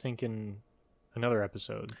those, I think, in another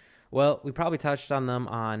episode. Well, we probably touched on them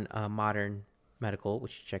on Modern Medical,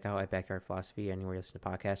 which you check out at Backyard Philosophy, anywhere you listen to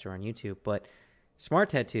podcasts or on YouTube. But smart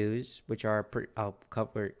tattoos, which are, I'll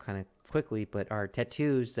cover it kind of quickly, but are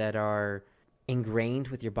tattoos that are ingrained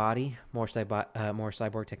with your body, more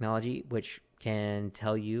cyborg technology, which can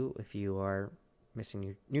tell you if you are missing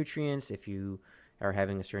your nutrients, if you are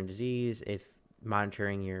having a certain disease, if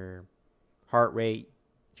monitoring your heart rate,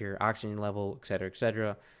 your oxygen level, et cetera, et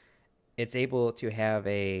cetera. It's able to have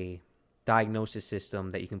a diagnosis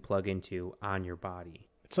system that you can plug into on your body.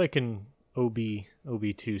 It's like an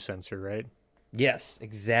OB2 sensor, right? Yes,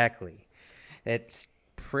 exactly. It's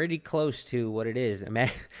pretty close to what it is.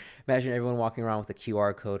 Imagine everyone walking around with a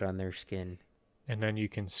QR code on their skin. And then you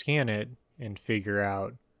can scan it and figure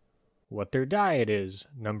out what their diet is,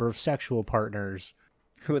 number of sexual partners,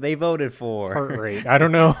 who they voted for, heart rate. I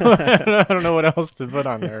don't know. I don't know what else to put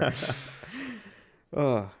on there.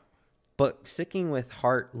 But sticking with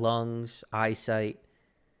heart, lungs, eyesight,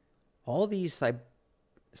 all these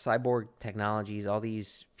cyborg technologies, all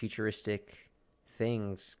these futuristic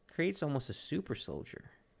things creates almost a super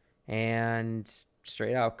soldier. And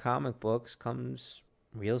straight out of comic books comes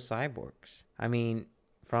real cyborgs. I mean,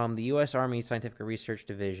 from the U.S. Army Scientific Research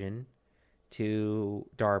Division to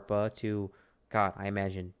DARPA to, God, I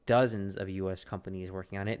imagine dozens of U.S. companies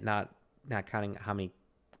working on it, not counting how many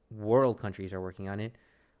world countries are working on it,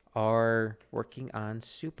 are working on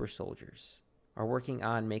super soldiers, are working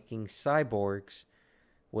on making cyborgs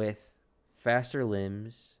with faster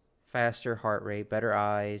limbs, faster heart rate, better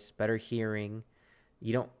eyes, better hearing.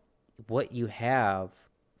 What you have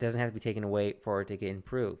doesn't have to be taken away for it to get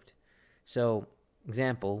improved. So,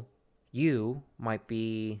 example, you might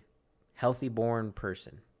be healthy born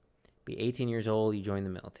person, be 18 years old, you join the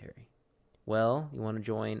military. Well, you want to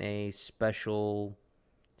join a special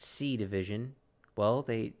C division. Well,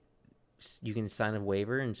 you can sign a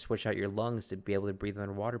waiver and switch out your lungs to be able to breathe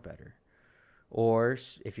underwater better. Or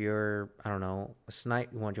if you're, I don't know, you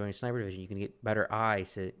want to join a sniper division, you can get better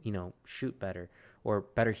eyes to, shoot better, or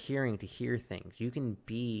better hearing to hear things. You can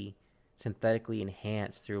be synthetically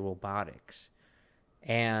enhanced through robotics.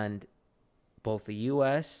 And both the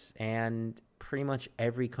U.S. and pretty much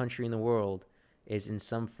every country in the world is in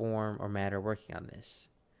some form or matter working on this.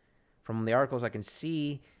 From the articles I can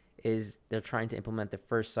see is they're trying to implement the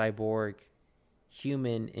first cyborg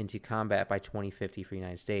human into combat by 2050 for the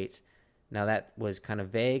United States. Now that was kind of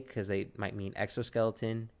vague because they might mean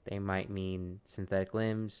exoskeleton, they might mean synthetic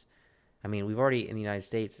limbs. I mean, we've already in the United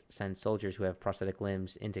States sent soldiers who have prosthetic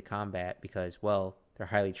limbs into combat because, well, they're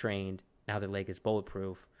highly trained. Now their leg is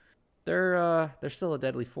bulletproof. They're still a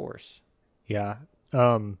deadly force. Yeah.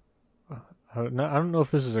 I don't know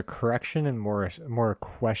if this is a correction and more a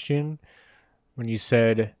question. When you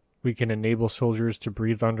said we can enable soldiers to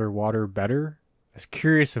breathe underwater better, I was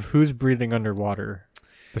curious of who's breathing underwater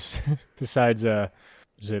besides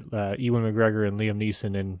is it Ewan McGregor and Liam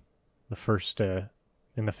Neeson in the first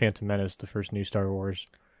in the Phantom Menace, the first new Star Wars.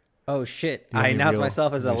 Oh shit! I announced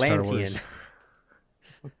myself as a Atlantean.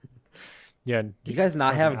 Yeah. Do you guys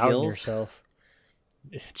not have gills? Yourself.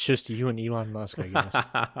 It's just you and Elon Musk, I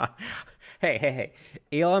guess. Hey.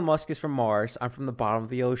 Elon Musk is from Mars. I'm from the bottom of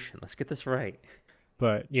the ocean. Let's get this right.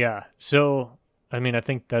 But yeah, so I mean, I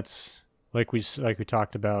think that's like we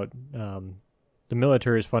talked about, the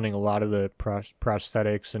military is funding a lot of the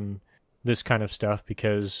prosthetics and this kind of stuff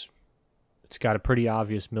because it's got a pretty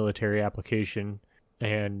obvious military application.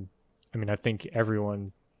 And I mean, I think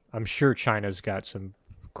I'm sure China's got some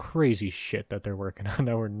crazy shit that they're working on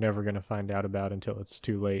that we're never going to find out about until it's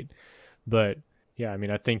too late. But yeah, I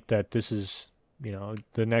mean, I think that this is,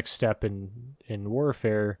 the next step in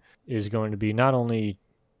warfare is going to be not only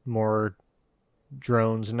more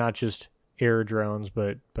drones, not just air drones,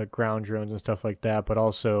 but ground drones and stuff like that, but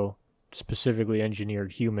also specifically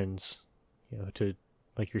engineered humans, to,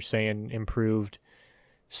 like you're saying, improved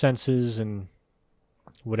senses and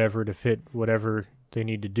whatever to fit whatever they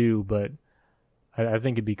need to do. But I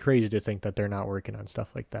think it'd be crazy to think that they're not working on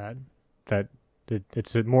stuff like that. That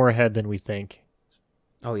it's more ahead than we think.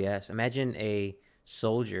 Oh yes, imagine a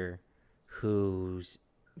soldier whose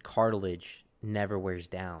cartilage never wears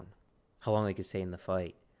down. How long they could stay in the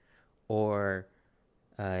fight, or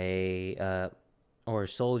or a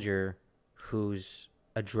soldier whose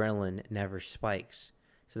adrenaline never spikes,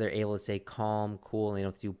 so they're able to stay calm, cool, and they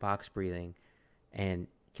don't have to do box breathing, and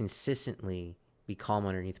consistently be calm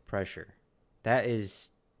underneath pressure. That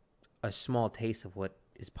is a small taste of what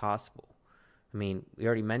is possible. I mean, we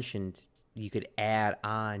already mentioned you could add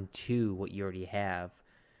on to what you already have.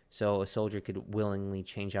 So a soldier could willingly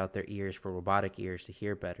change out their ears for robotic ears to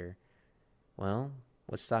hear better. Well,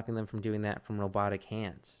 what's stopping them from doing that from robotic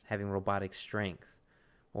hands, having robotic strength,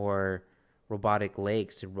 or robotic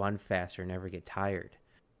legs to run faster and never get tired?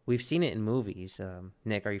 We've seen it in movies.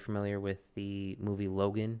 Nick, are you familiar with the movie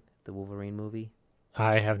Logan, the Wolverine movie?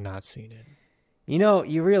 I have not seen it.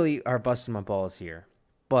 You really are busting my balls here.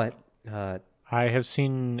 But I have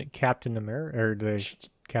seen Captain America, or the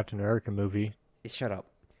Captain America movie. Shut up.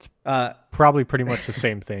 Probably pretty much the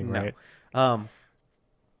same thing, no. Right?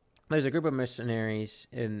 There's a group of mercenaries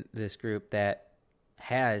in this group that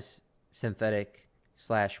has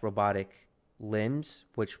synthetic/robotic limbs,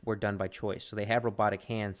 which were done by choice. So they have robotic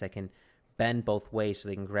hands that can bend both ways so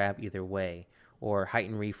they can grab either way, or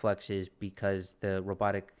heighten reflexes because the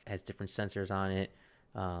robotic has different sensors on it.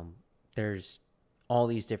 There's all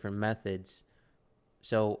these different methods.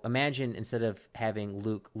 So imagine instead of having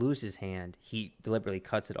Luke lose his hand, he deliberately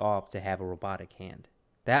cuts it off to have a robotic hand.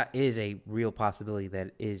 That is a real possibility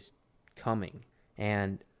that is coming.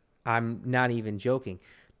 And I'm not even joking.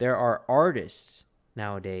 There are artists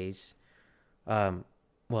nowadays.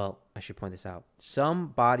 Well, I should point this out. Some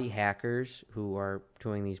body hackers who are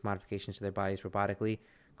doing these modifications to their bodies robotically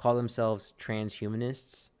call themselves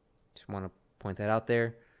transhumanists. Just want to point that out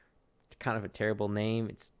there. It's kind of a terrible name.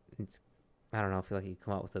 It's I don't know. I feel like you could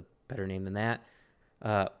come up with a better name than that.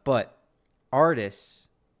 But artists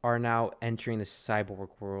are now entering the cyborg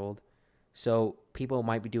world, so people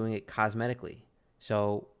might be doing it cosmetically.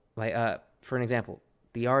 So, like, for an example,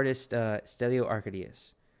 the artist Stelio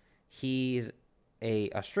Arcadius, he's a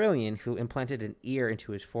Australian who implanted an ear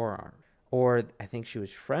into his forearm. Or I think she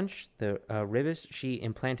was French, the Ribis. She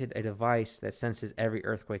implanted a device that senses every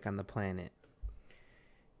earthquake on the planet.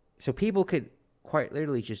 So people could quite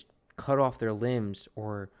literally just cut off their limbs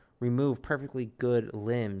or remove perfectly good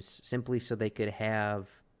limbs simply so they could have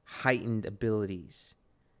heightened abilities.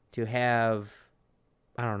 To have,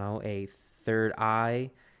 I don't know, a third eye,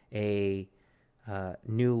 a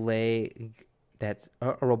new leg that's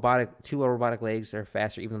a robotic, two robotic legs that are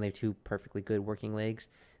faster even though they have two perfectly good working legs.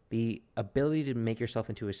 The ability to make yourself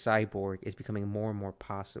into a cyborg is becoming more and more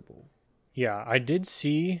possible. Yeah, I did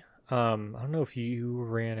see, I don't know if you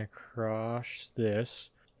ran across this,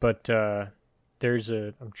 but I'm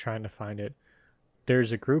trying to find it.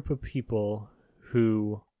 There's a group of people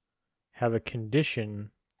who have a condition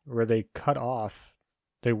where they cut off,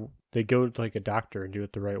 they go to like a doctor and do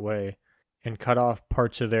it the right way and cut off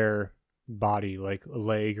parts of their body, like a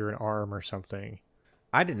leg or an arm or something.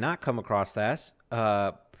 I did not come across that.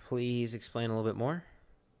 Please explain a little bit more.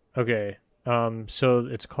 Okay. So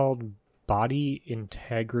it's called body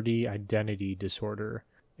integrity identity disorder.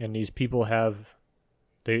 And these people have,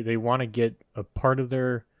 they want to get a part of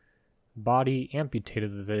their body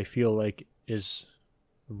amputated that they feel like is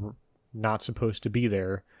not supposed to be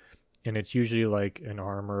there. And it's usually like an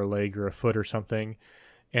arm or a leg or a foot or something.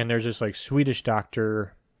 And there's this like Swedish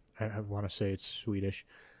doctor, I want to say it's Swedish,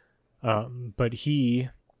 but he's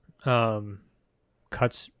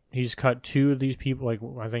cut two of these people, like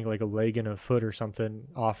I think like a leg and a foot or something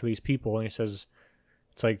off of these people, and he says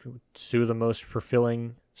it's like two of the most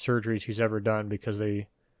fulfilling surgeries he's ever done because they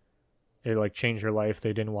like changed their life.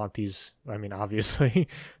 They didn't want these, I mean obviously,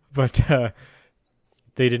 but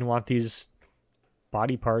they didn't want these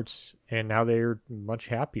body parts, and now they're much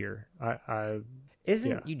happier. Yeah.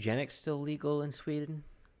 Isn't eugenics still legal in Sweden?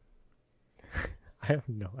 I have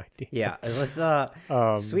no idea. Yeah, let's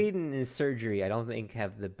Um, Sweden and surgery I don't think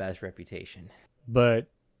have the best reputation. but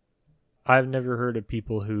I've never heard of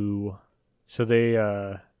people who, so they,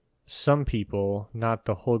 some people, not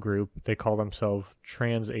the whole group, they call themselves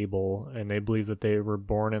transable, and they believe that they were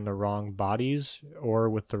born in the wrong bodies or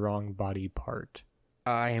with the wrong body part.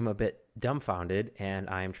 I am a bit dumbfounded and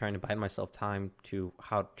I am trying to bide myself time to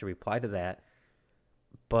how to reply to that.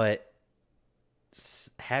 But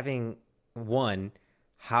having one,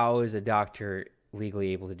 how is a doctor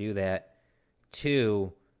legally able to do that?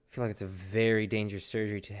 Two, I feel like it's a very dangerous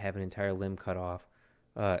surgery to have an entire limb cut off.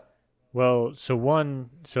 Uh, Well, so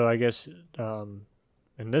I guess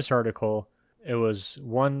in this article, it was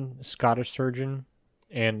one Scottish surgeon,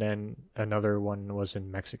 and then another one was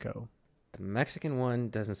in Mexico. the Mexican one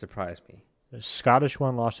doesn't surprise me. The Scottish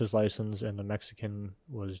one lost his license, and the Mexican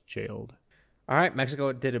was jailed. All right,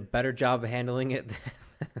 Mexico did a better job of handling it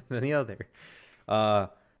than the other. Uh,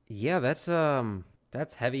 yeah, that's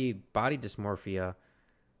heavy body dysmorphia,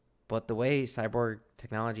 but the way cyborg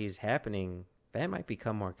technology is happening, that might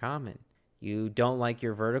become more common. You don't like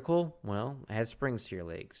your vertical? Well, add springs to your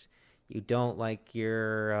legs. You don't like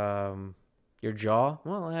your jaw?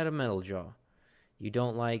 Well, add a metal jaw. You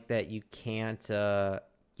don't like that you can't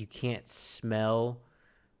smell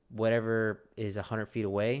whatever is 100 feet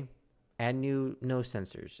away? Add new nose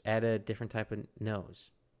sensors. Add a different type of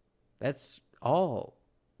nose. That's all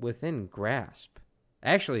within grasp.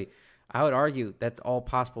 Actually, I would argue that's all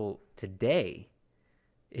possible today.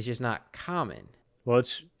 It's just not common. Well,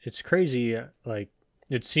 it's crazy. Like,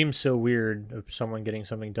 it seems so weird of someone getting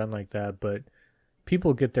something done like that, but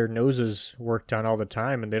people get their noses worked done all the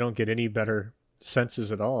time, and they don't get any better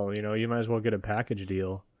senses at all. You know, you might as well get a package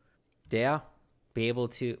deal. Yeah, be able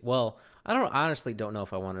to. Well, I don't honestly don't know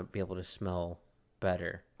if I want to be able to smell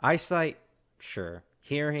better. Eyesight, sure.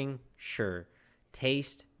 Hearing, sure.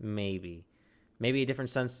 Taste, maybe. Maybe a different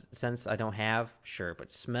sense I don't have, sure.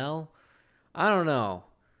 But smell, I don't know.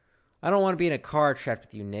 I don't want to be in a car trapped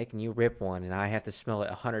with you, Nick, and you rip one, and I have to smell it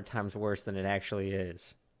 100 times worse than it actually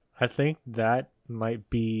is. I think that might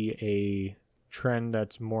be a trend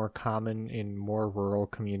that's more common in more rural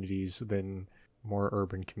communities than more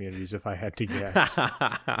urban communities, if I had to guess.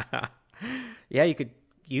 Yeah,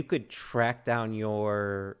 you could track down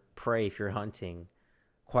your prey if you're hunting,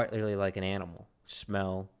 quite literally like an animal.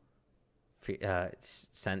 Smell, pretty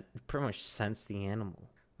much sense the animal.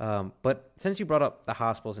 But since you brought up the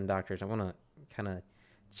hospitals and doctors, I want to kind of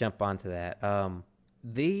jump onto that.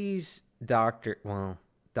 These doctors,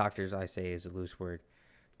 I say is a loose word.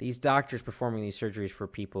 These doctors performing these surgeries for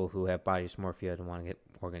people who have body dysmorphia and want to get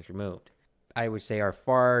organs removed, I would say are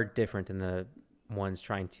far different than the ones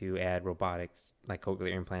trying to add robotics like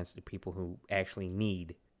cochlear implants to people who actually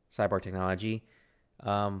need cyborg technology.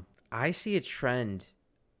 I see a trend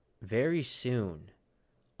very soon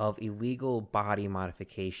of illegal body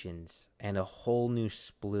modifications and a whole new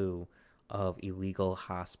slew of illegal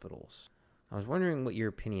hospitals. I was wondering what your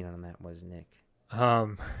opinion on that was, Nick.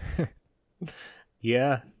 Um,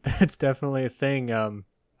 yeah, that's definitely a thing. I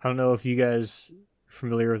don't know if you guys are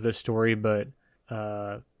familiar with this story, but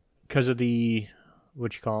because of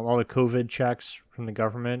what you call them, all the COVID checks from the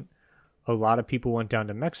government, a lot of people went down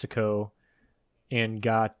to Mexico and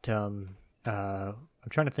got, I'm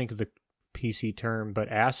trying to think of the PC term, but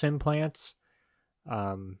ass implants,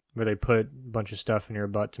 where they put a bunch of stuff in your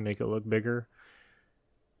butt to make it look bigger.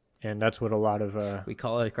 And that's what a lot of we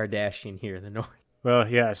call it a Kardashian here in the north. well,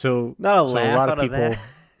 yeah, so Not a so laugh a lot out of of people that.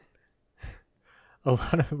 a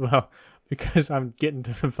lot of because I'm getting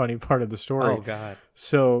to the funny part of the story. Oh God.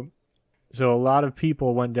 So a lot of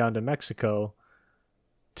people went down to Mexico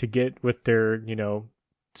to get with their,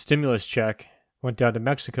 stimulus check, went down to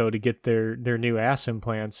Mexico to get their new ass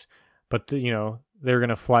implants, but they're going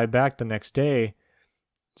to fly back the next day.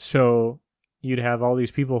 So you'd have all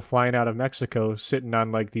these people flying out of Mexico sitting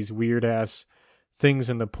on like these weird ass things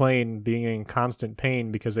in the plane being in constant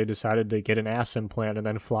pain because they decided to get an ass implant and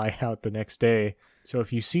then fly out the next day. So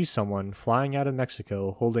if you see someone flying out of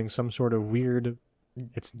Mexico holding some sort of weird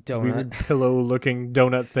Donut. pillow looking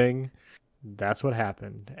donut thing, that's what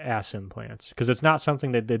happened. Ass implants. Because it's not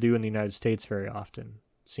something that they do in the United States very often,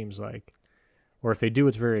 it seems like. Or if they do,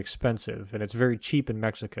 it's very expensive, and it's very cheap in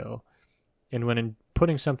Mexico. And when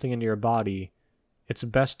putting something into your body, it's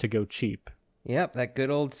best to go cheap. Yep, that good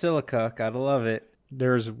old silica. Gotta love it.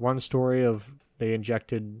 There's one story of they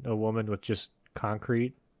injected a woman with just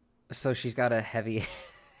concrete. So she's got a heavy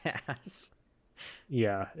ass.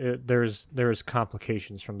 Yeah, there's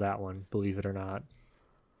complications from that one, believe it or not.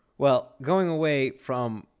 Well, going away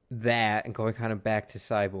from that and going kind of back to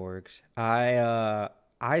cyborgs,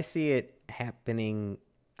 I see it happening.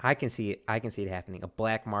 I can see it happening. A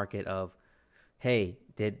black market of, hey,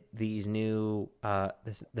 did these new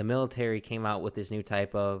the military came out with this new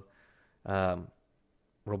type of um,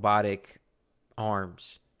 robotic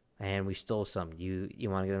arms, and we stole some. You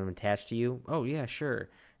want to get them attached to you? Oh yeah, sure.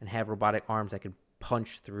 And have robotic arms that could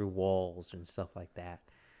punch through walls and stuff like that.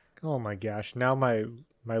 Oh my gosh! Now my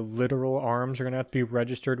literal arms are gonna have to be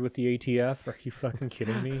registered with the ATF. Are you fucking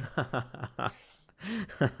kidding me?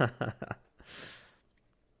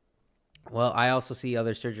 Well, I also see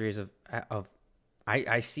other surgeries of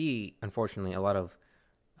I see unfortunately a lot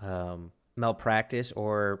of malpractice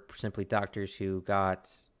or simply doctors who got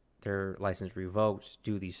their license revoked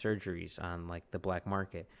do these surgeries on like the black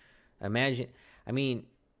market. Imagine, I mean,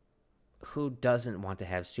 who doesn't want to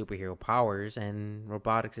have superhero powers? And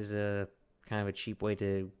robotics is a kind of a cheap way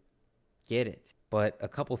to get it. But a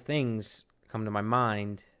couple things come to my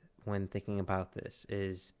mind when thinking about this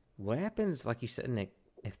is what happens, like you said, Nick,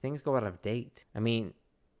 if things go out of date. I mean,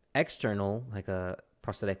 external, like a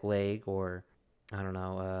prosthetic leg or, I don't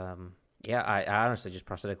know, yeah, I honestly just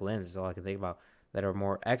prosthetic limbs is all I can think about that are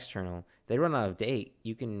more external. They run out of date.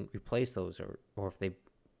 You can replace those or if they,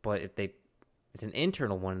 but if they, it's an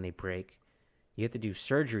internal one and they break, you have to do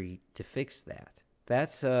surgery to fix that.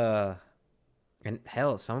 That's, and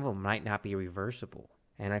hell, some of them might not be reversible.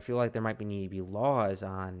 And I feel like there might need to be laws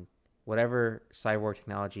on whatever cyborg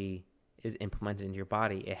technology is implemented into your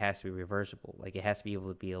body. It has to be reversible. Like it has to be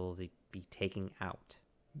able to be taken out.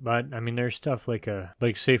 But I mean, there's stuff like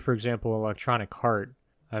say for example, electronic heart.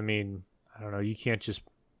 I mean, I don't know. You can't just,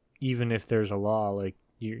 even if there's a law, like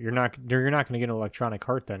you're not going to get an electronic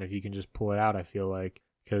heart then if you can just pull it out. I feel like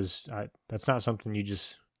because that's not something you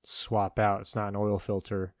just swap out. It's not an oil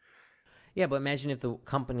filter. Yeah, but imagine if the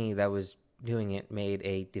company that was doing it made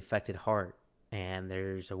a defected heart and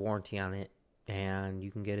there's a warranty on it and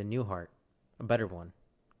you can get a new heart, a better one,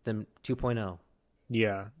 than 2.0.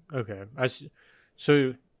 Yeah. Okay.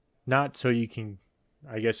 So not so you can,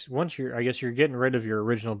 I guess you're getting rid of your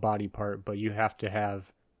original body part, but you have to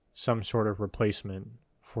have some sort of replacement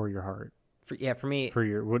for your heart. For me, for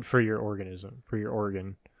your organism, for your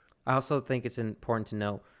organ. I also think it's important to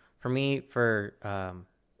know, for me, for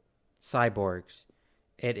cyborgs,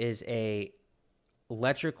 it is a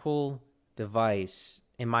electrical device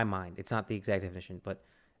in my mind. It's not the exact definition, but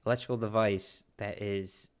electrical device that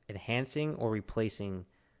is enhancing or replacing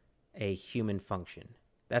a human function.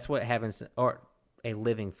 That's what happens, or a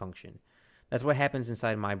living function. That's what happens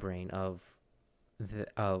inside my brain of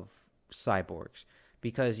cyborgs.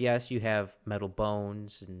 Because yes, you have metal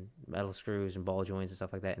bones and metal screws and ball joints and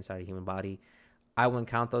stuff like that inside a human body. I wouldn't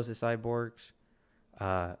count those as cyborgs.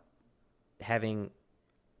 Having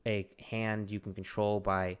a hand you can control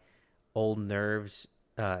by old nerves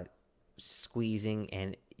squeezing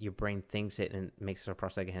and your brain thinks it and makes a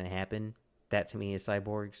prosthetic hand happen. That to me is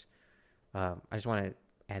cyborgs. I just want to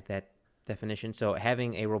add that definition. So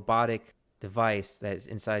having a robotic device that's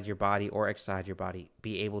inside your body or outside your body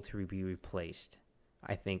be able to be replaced,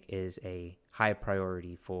 I think is a high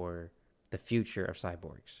priority for the future of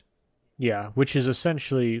cyborgs. Yeah, which is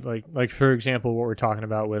essentially like for example, what we're talking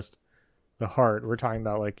about with the heart, we're talking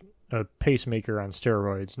about like a pacemaker on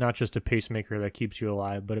steroids, not just a pacemaker that keeps you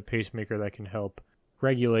alive, but a pacemaker that can help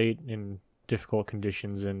regulate in difficult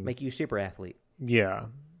conditions and make you a super athlete. Yeah.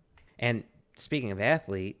 And speaking of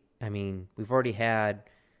athlete, I mean, we've already had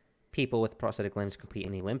people with prosthetic limbs compete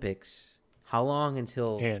in the Olympics. How long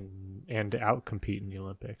until and out compete in the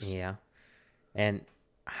Olympics? Yeah. And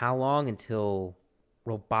how long until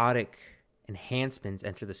robotic enhancements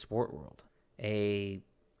enter the sport world? A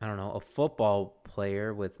football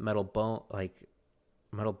player with metal bones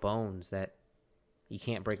that you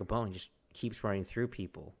can't break a bone, just keeps running through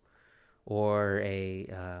people, or a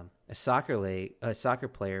soccer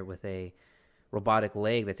player with a robotic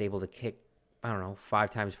leg that's able to kick 5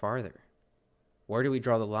 times farther. Where do we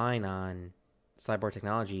draw the line on cyborg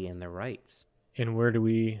technology and their rights? And what do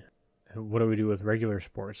we do with regular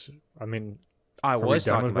sports? I mean, I was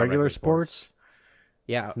done talking with about regular sports.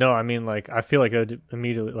 Yeah. No, I mean, like, I feel like I'd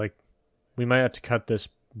immediately, like, we might have to cut this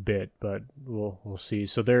bit, but we'll see.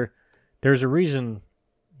 So there's a reason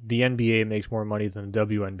the NBA makes more money than the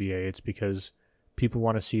WNBA. It's because people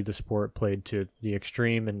want to see the sport played to the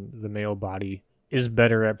extreme, and the male body is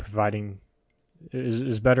better at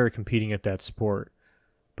is better at competing at that sport.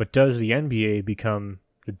 But does the NBA become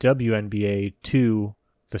the WNBA to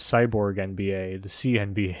the cyborg NBA, the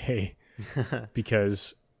CNBA?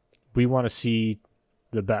 Because we want to see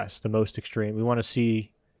the best, the most extreme. We want to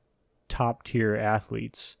see top tier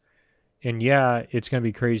athletes. And yeah, it's going to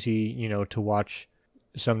be crazy, to watch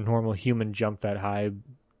some normal human jump that high,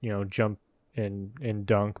 jump and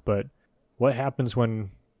dunk. But what happens when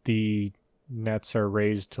the nets are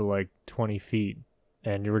raised to like 20 feet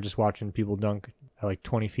and you're just watching people dunk at like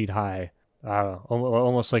 20 feet high? I don't know,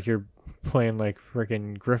 almost like you're playing like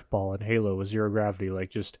freaking griffball in Halo with zero gravity, like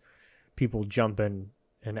just people jumping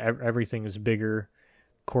and everything is bigger,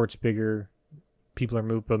 court's bigger, people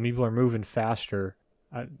are moving faster.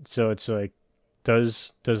 So it's like,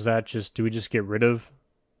 does that just do we just get rid of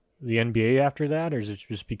the NBA after that, or does it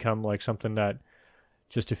just become like something that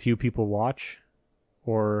just a few people watch,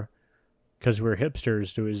 or because we're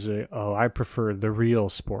hipsters, oh, I prefer the real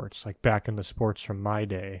sports, like back in the sports from my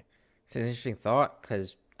day. It's an interesting thought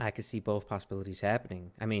because I could see both possibilities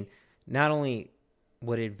happening. I mean, not only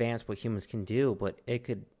would it advance what humans can do, but it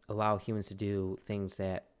could allow humans to do things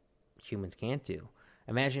that humans can't do.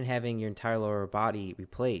 Imagine having your entire lower body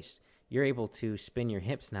replaced. You're able to spin your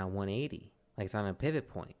hips now 180, like it's on a pivot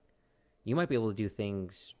point. You might be able to do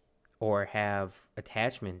things or have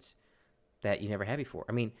attachments that you never had before.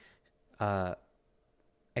 I mean, uh,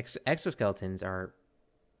 exoskeletons are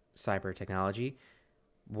cyber technology.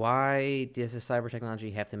 Why does the cyber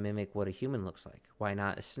technology have to mimic what a human looks like? Why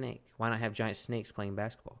not a snake? Why not have giant snakes playing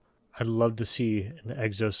basketball? I'd love to see an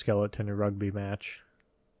exoskeleton a rugby match.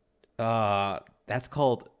 That's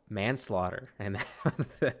called manslaughter, and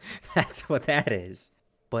that's what that is.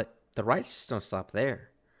 But the rights just don't stop there.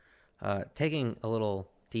 Taking a little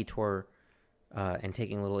detour and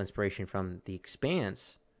taking a little inspiration from The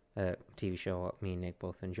Expanse, TV show me and Nick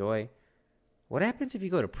both enjoy. What happens if you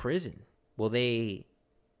go to prison? Will they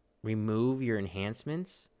remove your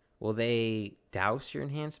enhancements? Will they douse your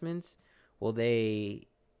enhancements? Will they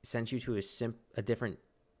send you to a different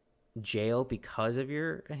jail because of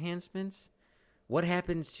your enhancements? What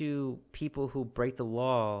happens to people who break the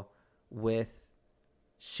law with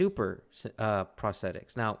super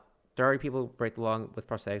prosthetics? Now, there are already people who break the law with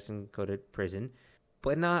prosthetics and go to prison,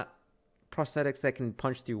 but not prosthetics that can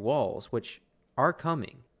punch through walls, which are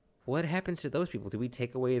coming. What happens to those people? Do we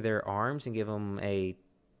take away their arms and give them a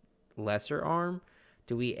lesser arm?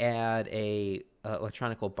 Do we add a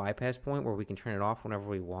electronical bypass point where we can turn it off whenever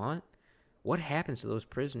we want? What happens to those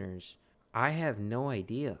prisoners? I have no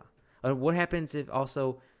idea. What happens if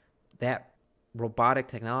also that robotic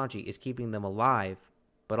technology is keeping them alive,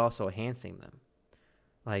 but also enhancing them?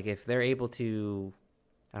 Like if they're able to,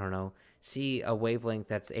 I don't know, see a wavelength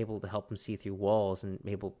that's able to help them see through walls and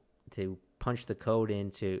able to punch the code in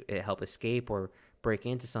to help escape or break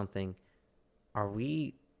into something, are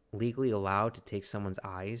we legally allowed to take someone's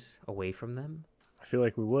eyes away from them? I feel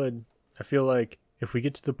like we would. I feel like if we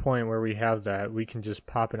get to the point where we have that, we can just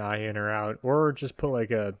pop an eye in or out, or just put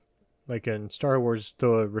like in Star Wars,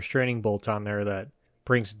 throw a restraining bolt on there that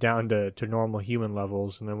brings it down to normal human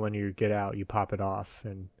levels, and then when you get out, you pop it off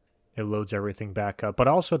and it loads everything back up. But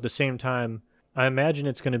also at the same time, I imagine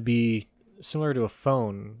it's going to be similar to a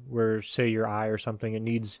phone where, say, your eye or something, it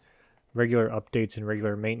needs regular updates and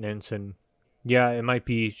regular maintenance. And yeah, it might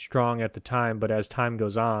be strong at the time, but as time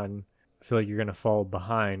goes on, I feel like you're going to fall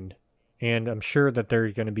behind. And I'm sure that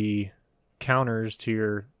there's going to be counters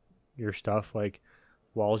to your stuff, like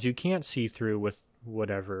walls you can't see through with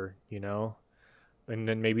whatever, And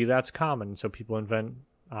then maybe that's common, so people invent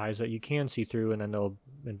eyes that you can see through, and then they'll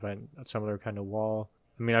invent some other kind of wall.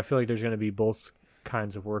 I mean, I feel like there's going to be both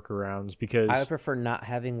kinds of workarounds because I would prefer not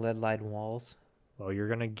having lead-lined walls. Well, you're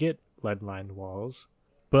going to get lead-lined walls.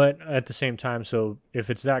 But at the same time, so if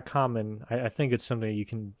it's that common, I think it's something you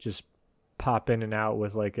can just pop in and out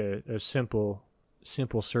with like a simple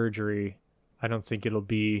surgery. I don't think it'll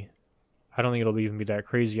even be that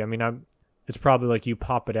crazy. I mean, it's probably like you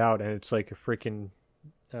pop it out and it's like a freaking,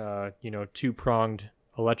 two-pronged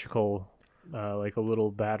electrical, like a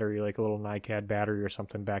little battery, like a little NiCad battery or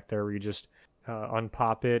something back there where you just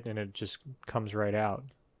unpop it and it just comes right out.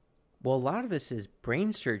 Well, a lot of this is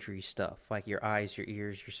brain surgery stuff, like your eyes, your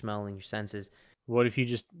ears, your smell, and your senses. What if you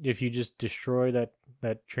just destroy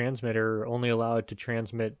that transmitter, or only allow it to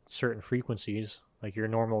transmit certain frequencies, like your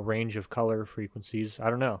normal range of color frequencies? I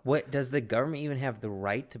don't know. What, does the government even have the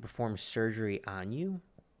right to perform surgery on you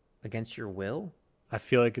against your will? I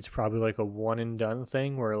feel like it's probably like a one and done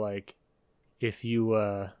thing where like if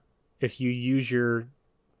you use your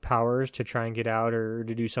powers to try and get out or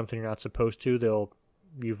to do something you're not supposed to,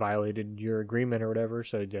 you violated your agreement or whatever,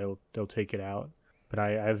 so they'll take it out. But I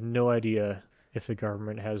have no idea if the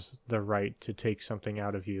government has the right to take something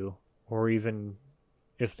out of you, or even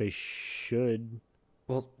if they should.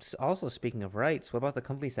 Well, also speaking of rights, what about the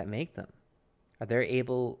companies that make them? Are they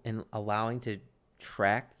able in allowing to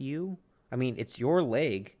track you? I mean, it's your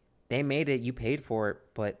leg they made it, you paid for it,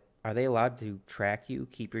 but are they allowed to track you,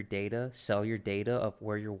 keep your data, sell your data of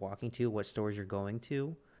where you're walking to, what stores you're going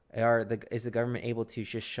to? Is the government able to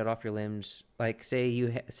just shut off your limbs? Like, say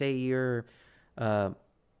you're a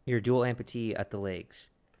dual amputee at the legs,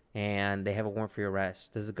 and they have a warrant for your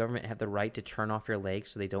arrest. Does the government have the right to turn off your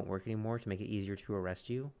legs so they don't work anymore to make it easier to arrest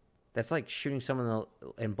you? That's like shooting someone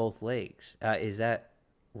in both legs. Is that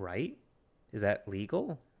right? Is that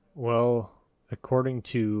legal? Well, according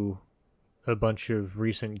to a bunch of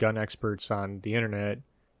recent gun experts on the internet,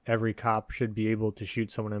 every cop should be able to shoot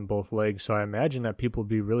someone in both legs. So I imagine that people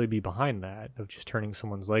really be behind that, of just turning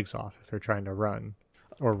someone's legs off if they're trying to run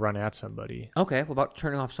or run at somebody. Okay, what about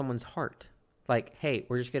turning off someone's heart? Like, hey,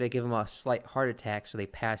 we're just going to give them a slight heart attack so they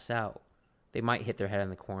pass out. They might hit their head on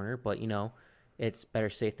the corner, but, it's better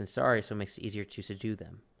safe than sorry, so it makes it easier to subdue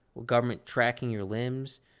them. Well, government tracking your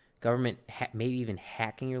limbs, government maybe even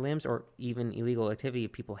hacking your limbs, or even illegal activity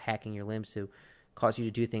of people hacking your limbs to cause you to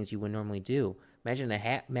do things you would normally do.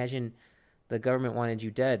 Imagine the government wanted you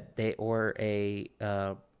dead, or a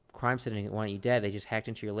crime syndicate wanted you dead. They just hacked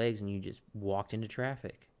into your legs and you just walked into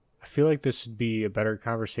traffic. I feel like this would be a better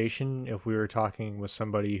conversation if we were talking with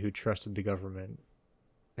somebody who trusted the government.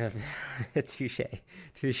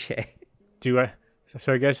 Touche.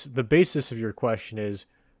 So I guess the basis of your question is,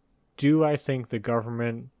 do I think the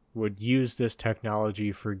government would use this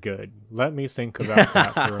technology for good? Let me think about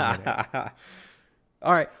that for a minute.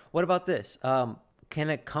 All right. What about this? Can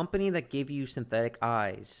a company that gave you synthetic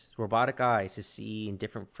eyes, robotic eyes to see in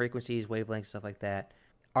different frequencies, wavelengths, stuff like that,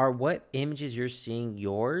 are what images you're seeing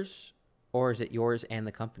yours, or is it yours and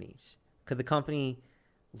the company's? Could the company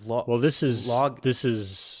this is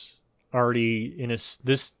already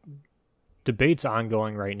this debate's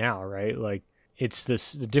ongoing right now, right? Like, it's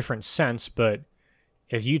this different sense, but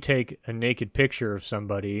if you take a naked picture of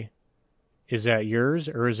somebody, is that yours,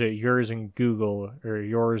 or is it yours in Google, or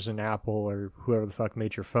yours in Apple, or whoever the fuck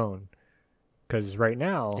made your phone? Because right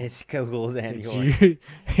now it's Google's and yours.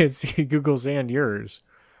 It's Google's and yours.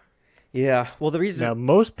 Yeah. Well, the reason now,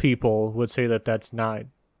 most people would say that that's not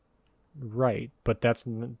right, but that's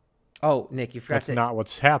Nick, you forgot that's not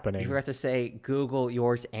what's happening. You forgot to say Google,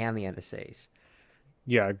 yours, and the NSA's.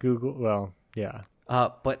 Yeah, Google. Well, yeah.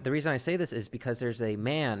 But the reason I say this is because there's a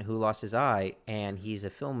man who lost his eye, and he's a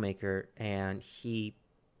filmmaker, and he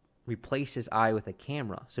replaced his eye with a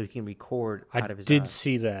camera so he can record out of his eye. I did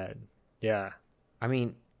see that. Yeah. I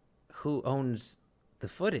mean, who owns the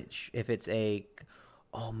footage? If it's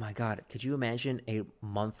oh my God, could you imagine a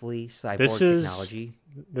monthly cyborg technology?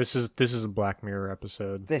 This is a Black Mirror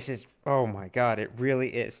episode. This is, oh my God, it really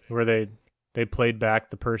is. Where they played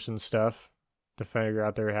back the person's stuff to figure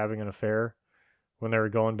out they were having an affair when they were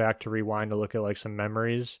going back to rewind to look at like some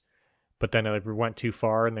memories, but then it went too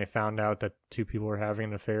far and they found out that two people were having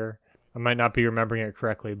an affair. I might not be remembering it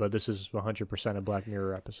correctly, but this is 100% a Black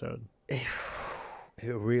Mirror episode. It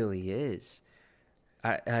really is.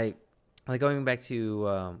 I like going back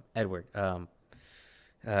to Edward,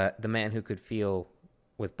 the man who could feel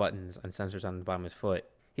with buttons and sensors on the bottom of his foot.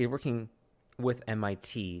 He's working with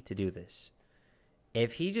MIT to do this.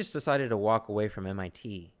 If he just decided to walk away from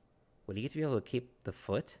MIT, would he get to be able to keep the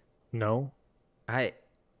foot? No.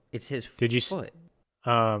 It's his Did you foot.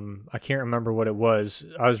 I can't remember what it was.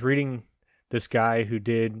 I was reading this guy who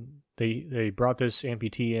they brought this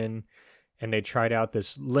amputee in and they tried out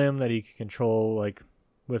this limb that he could control like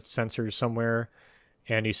with sensors somewhere,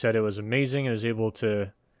 and he said it was amazing and he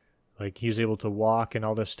was able to walk and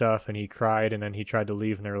all this stuff, and he cried, and then he tried to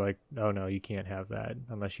leave and they were like, oh no, you can't have that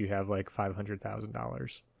unless you have like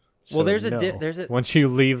 $500,000. Well, there's a once you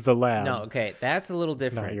leave the lab. No, okay, that's a little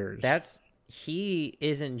different. It's not yours. He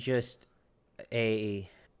isn't just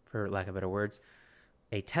for lack of better words,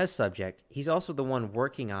 a test subject. He's also the one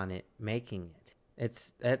working on it, making it.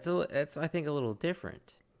 It's I think a little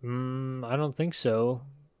different. I don't think so,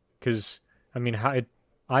 because I mean,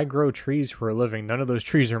 I grow trees for a living. None of those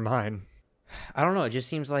trees are mine. I don't know. It just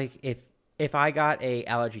seems like if I got a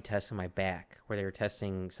allergy test on my back, where they were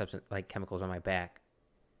testing substance like chemicals on my back,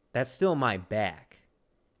 that's still my back.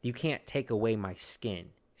 You can't take away my skin.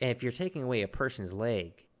 And if you're taking away a person's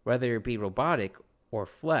leg, whether it be robotic or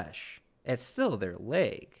flesh, it's still their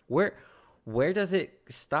leg. Where does it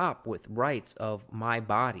stop with rights of my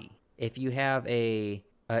body? If you have a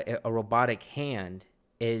robotic hand,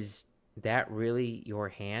 is that really your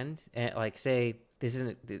hand? And like, say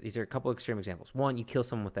these are a couple of extreme examples. One, you kill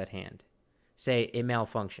someone with that hand. Say it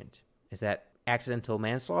malfunctioned. Is that accidental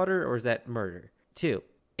manslaughter or is that murder? Two,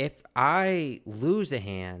 if I lose a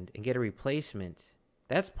hand and get a replacement,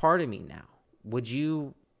 that's part of me now. Would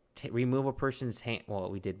you remove a person's hand. Well,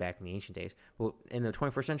 we did back in the ancient days, but in the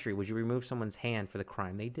 21st century, would you remove someone's hand for the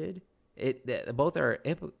crime they did? Both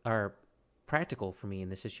are practical for me in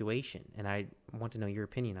this situation, and I want to know your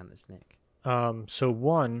opinion on this, Nick. So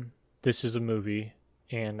one, this is a movie,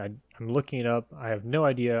 and I'm looking it up. I have no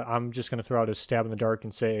idea. I'm just gonna throw out a stab in the dark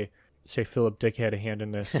and say Philip Dick had a hand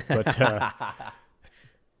in this, but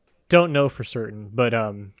don't know for certain. But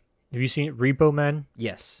have you seen Repo Men?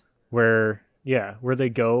 Yes. Where they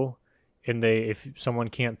go, and if someone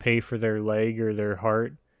can't pay for their leg or their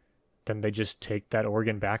heart, then they just take that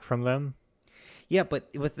organ back from them. Yeah,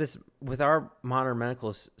 but with our modern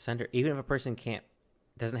medical center, even if a person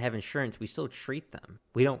doesn't have insurance, we still treat them.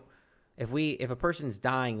 We don't. If a person's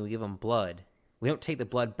dying and we give them blood, we don't take the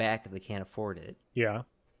blood back if they can't afford it. Yeah,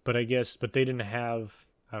 but they didn't have.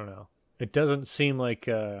 I don't know. It doesn't seem like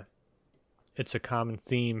it's a common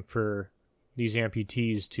theme for these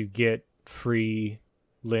amputees to get free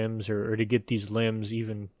limbs or to get these limbs,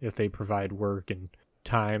 even if they provide work and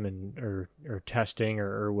time and or testing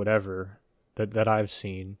or whatever that I've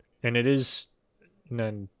seen. And it is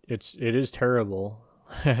terrible.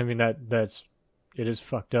 I mean it is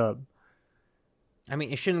fucked up. I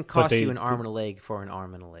mean, it shouldn't cost you an arm and a leg for an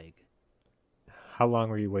arm and a leg. How long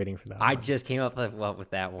were you waiting for that? I just came up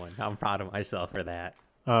with that one. I'm proud of myself for that.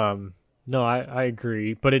 No, I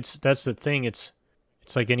agree, but that's the thing. It's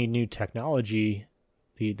like any new technology.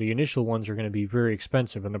 The initial ones are going to be very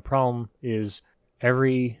expensive, and the problem is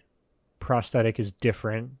every prosthetic is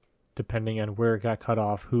different depending on where it got cut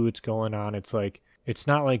off, who it's going on. It's like it's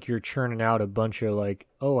not like you're churning out a bunch of like,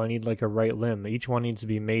 oh, I need like a right limb. Each one needs to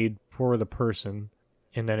be made for the person,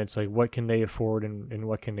 and then it's like, what can they afford and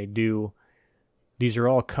what can they do? These are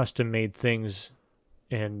all custom made things,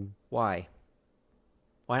 and why?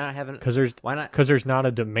 Why not have Because there's not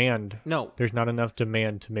a demand. No, there's not enough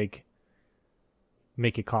demand to make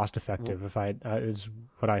it cost effective. Is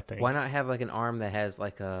what I think. Why not have like an arm that has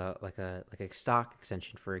like a stock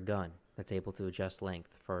extension for a gun that's able to adjust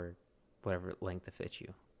length for whatever length that fits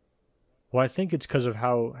you? Well, I think it's because of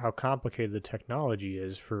how complicated the technology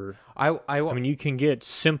is. I mean, you can get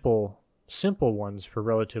simple ones for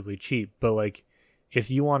relatively cheap, but like if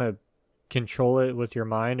you want to control it with your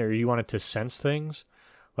mind or you want it to sense things,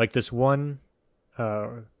 like this one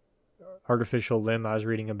artificial limb I was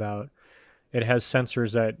reading about, it has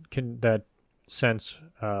sensors that sense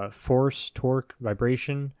force, torque,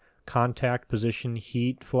 vibration, contact, position,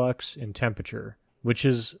 heat, flux, and temperature, which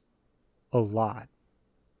is a lot.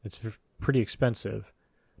 It's pretty expensive,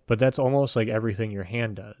 but that's almost like everything your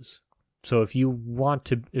hand does. So if you want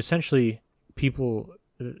to, essentially,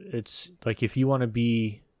 it's like if you want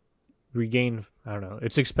to regain, I don't know,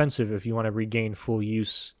 it's expensive if you want to regain full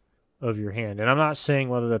use of your hand. And I'm not saying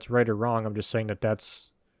whether that's right or wrong. I'm just saying that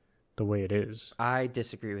that's the way it is. I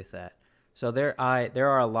disagree with that. So there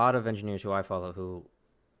are a lot of engineers who I follow who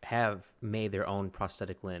have made their own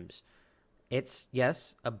prosthetic limbs. It's,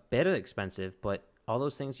 yes, a bit expensive, but all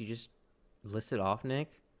those things you just listed off,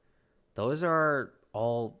 Nick, those are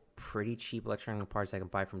all pretty cheap electronic parts I can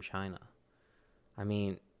buy from China. I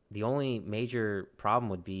mean, the only major problem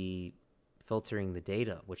would be filtering the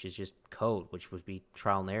data, which is just code, which would be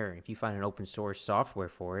trial and error. If you find an open source software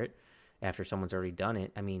for it after someone's already done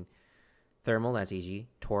it, I mean, thermal, that's easy.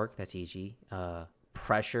 Torque, that's easy.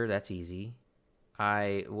 Pressure, that's easy.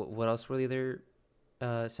 What else were the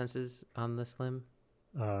other senses on this limb?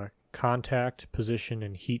 Contact, position,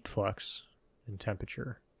 and heat flux and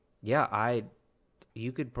temperature. Yeah,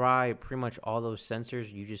 you could buy pretty much all those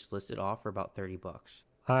sensors you just listed off for about $30.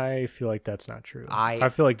 I feel like that's not true. I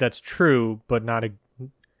feel like that's true, but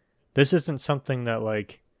this isn't something that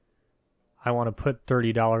like I want to put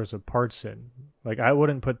 $30 of parts in. Like I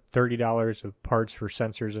wouldn't put $30 of parts for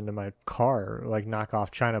sensors into my car, like knock off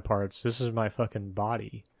China parts. This is my fucking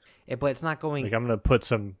body. But it's not going. Like I'm gonna put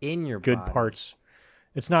some in your good body. Parts.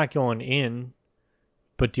 It's not going in.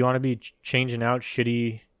 But do you want to be changing out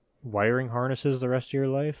shitty wiring harnesses the rest of your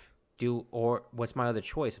life? Or what's my other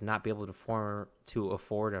choice of not be able to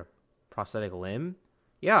afford a prosthetic limb?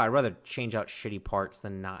 Yeah, I'd rather change out shitty parts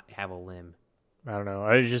than not have a limb. I don't know.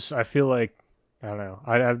 I feel like I don't know.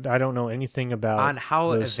 I don't know anything about on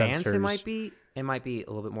how those advanced sensors. it might be. It might be a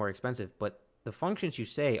little bit more expensive, but the functions you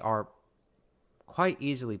say are quite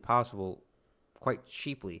easily possible, quite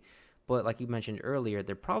cheaply. But like you mentioned earlier,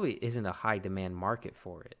 there probably isn't a high demand market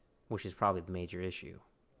for it, which is probably the major issue.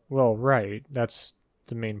 Well, right. That's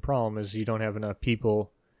the main problem is you don't have enough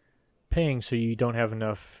people paying, so you don't have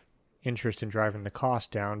enough interest in driving the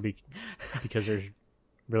cost down because there's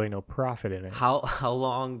really no profit in it. How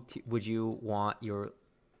long would you want your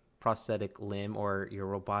prosthetic limb or your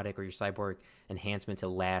robotic or your cyborg enhancement to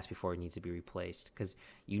last before it needs to be replaced, because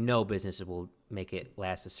businesses will make it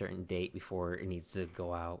last a certain date before it needs to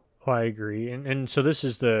go out. Oh, I agree. And so this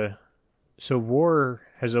is so war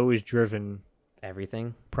has always driven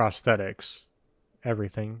Everything. prosthetics.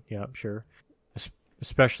 Everything. Yeah, sure.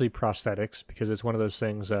 Especially prosthetics, because it's one of those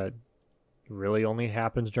things that really only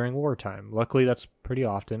happens during wartime. Luckily, that's pretty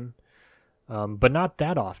often, but not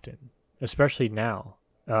that often, especially now.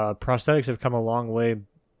 Prosthetics have come a long way,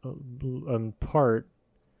 in part,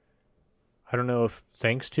 I don't know if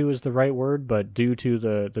thanks to is the right word, but due to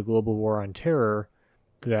the global war on terror,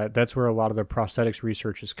 that's where a lot of the prosthetics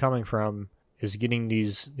research is coming from, is getting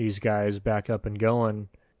these guys back up and going.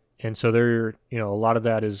 And so they're, a lot of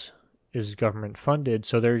that is government funded.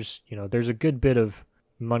 So there's a good bit of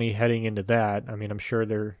money heading into that. I mean, I'm sure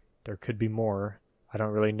there could be more. I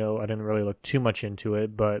don't really know. I didn't really look too much into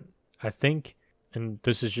it, but I think, and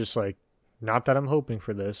this is just like, not that I'm hoping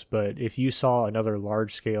for this, but if you saw another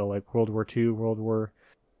large scale, like World War II,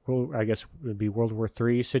 I guess it would be World War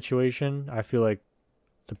III situation, I feel like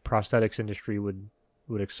the prosthetics industry would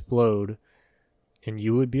explode, and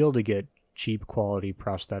you would be able to get cheap quality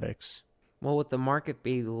prosthetics. Well, with the market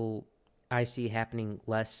being, I see happening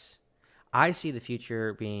less. I see the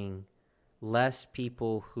future being less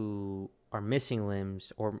people who are missing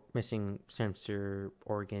limbs or missing sensor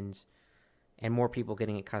organs, and more people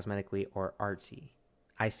getting it cosmetically or artsy.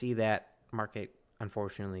 I see that market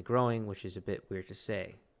unfortunately growing, which is a bit weird to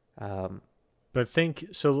say. But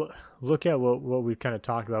look at what we've kind of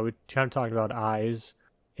talked about. We kind of talked about eyes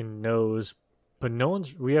and nose, but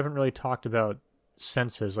we haven't really talked about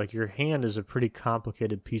senses. Like, your hand is a pretty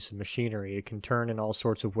complicated piece of machinery. It can turn in all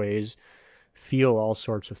sorts of ways, feel all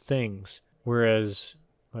sorts of things. Whereas,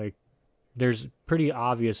 like, there's pretty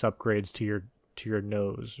obvious upgrades to your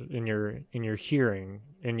nose, in your hearing,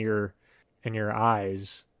 in your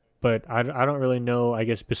eyes. But I don't really know, I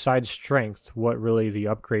guess, besides strength, what really the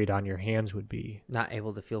upgrade on your hands would be. Not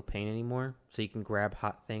able to feel pain anymore, so you can grab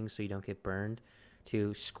hot things so you don't get burned,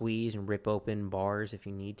 to squeeze and rip open bars if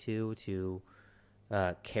you need to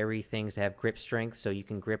carry things that have grip strength, so you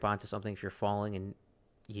can grip onto something if you're falling and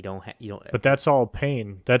you don't. But that's all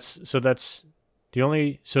pain. That's the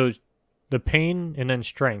only, so the pain and then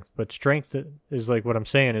strength. But strength is like, what I'm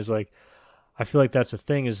saying is, like, I feel like that's the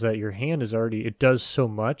thing, is that your hand it does so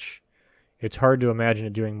much, it's hard to imagine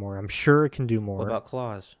it doing more. I'm sure it can do more. What about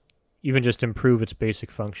claws? Even just improve its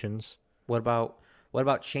basic functions. What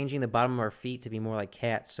about changing the bottom of our feet to be more like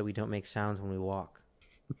cats so we don't make sounds when we walk?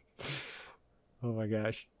 Oh my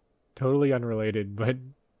gosh. Totally unrelated, but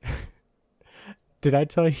did I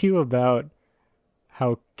tell you about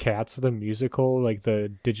how Cats the musical, like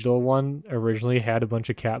the digital one, originally had a bunch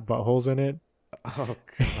of cat buttholes in it? Oh,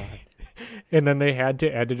 God. And then they had to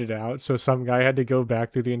edit it out, so some guy had to go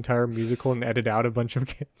back through the entire musical and edit out a bunch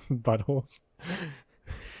of buttholes.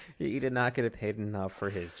 He did not get paid enough for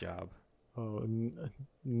his job. Oh,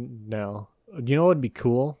 no. You know what would be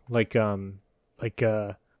cool? I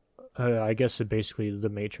guess basically the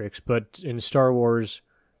Matrix, but in Star Wars,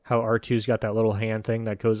 how R2's got that little hand thing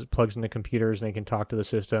that plugs into computers and they can talk to the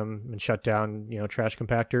system and shut down, trash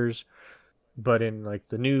compactors. But in like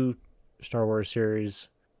the new Star Wars series,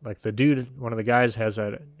 like the dude, one of the guys has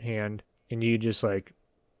that hand, and you just like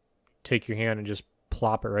take your hand and just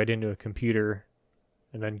plop it right into a computer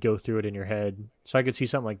and then go through it in your head. So I could see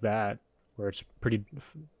something like that where it's pretty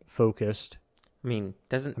focused. I mean,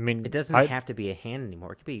 it doesn't have to be a hand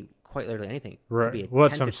anymore. It could be quite literally anything. Right. Could be Well,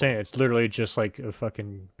 that's what I'm saying. It's literally just like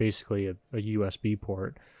basically a USB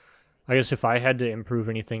port. I guess if I had to improve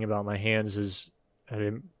anything about my hands, is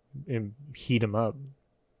I'd heat them up.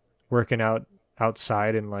 Working out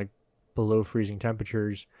outside in like below freezing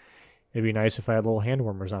temperatures, it'd be nice if I had little hand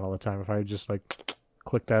warmers on all the time. If I just like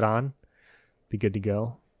click that on, be good to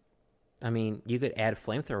go. I mean, you could add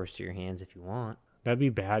flamethrowers to your hands if you want. That'd be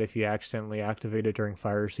bad if you accidentally activate it during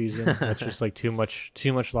fire season. That's just like too much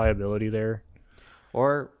liability there.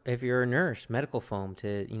 Or if you're a nurse, medical foam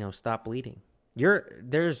to stop bleeding.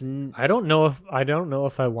 I don't know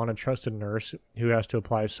if I want to trust a nurse who has to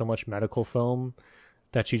apply so much medical foam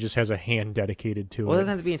that she just has a hand dedicated to it. Well, it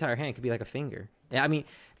doesn't have to be an entire hand. It could be like a finger. I mean,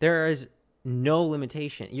 there is no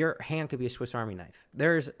limitation. Your hand could be a Swiss Army knife.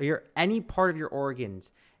 Any part of your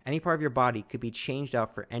organs, any part of your body could be changed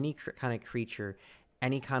out for any kind of creature,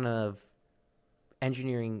 any kind of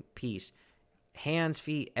engineering piece. Hands,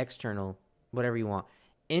 feet, external, whatever you want.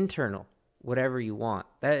 Internal, whatever you want.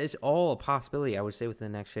 That is all a possibility, I would say,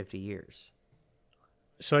 within the next 50 years.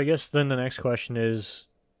 So I guess then the next question is,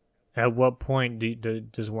 at what point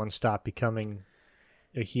does one stop becoming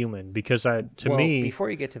a human? Because to Well, me, before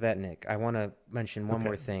you get to that, Nick, I want to mention one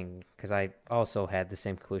more okay, thing because I also had the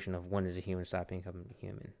same conclusion of when does a human stop becoming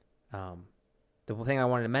human. Um, the thing I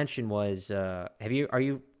wanted to mention was, are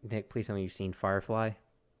you, Nick, please tell me you've seen Firefly?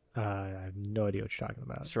 I have no idea what you're talking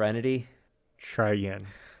about. Serenity? Try again.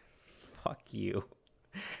 Fuck you.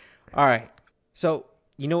 All right. So,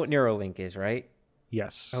 you know what Neuralink is, right?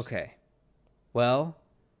 Yes. Okay. Well,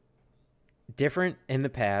 different in the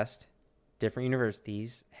past, different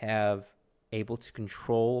universities have able to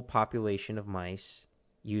control a population of mice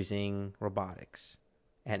using robotics.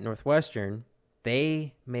 At Northwestern,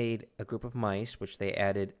 they made a group of mice which they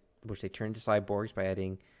turned to cyborgs by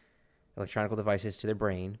adding electronic devices to their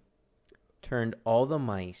brain, turned all the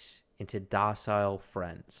mice into docile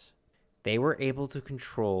friends. They were able to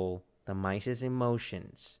control the mice's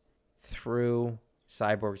emotions through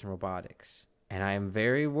cyborgs and robotics. And I am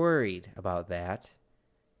very worried about that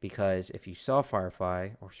because if you saw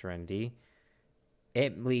Firefly or Serenity,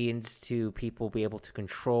 it leads to people be able to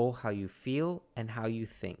control how you feel and how you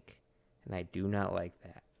think. And I do not like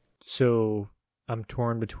that. So I'm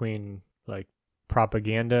torn between like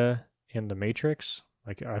propaganda and the Matrix.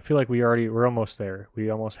 Like I feel like we're almost there. We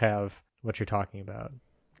almost have what you're talking about.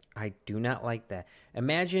 I do not like that.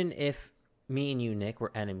 Imagine if me and you, Nick,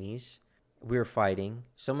 were enemies. We were fighting.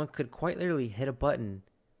 Someone could quite literally hit a button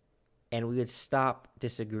and we would stop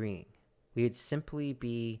disagreeing. We would simply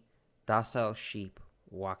be docile sheep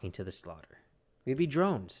walking to the slaughter. We'd be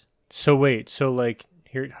drones. So wait, so like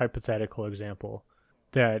here hypothetical example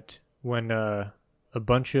that when a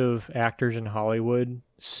bunch of actors in Hollywood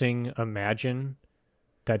sing Imagine,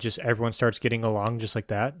 that just everyone starts getting along just like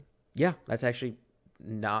that? Yeah, that's actually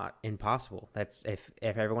not impossible. That's if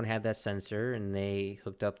everyone had that sensor and they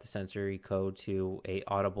hooked up the sensory code to a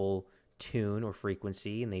audible tune or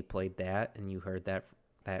frequency and they played that and you heard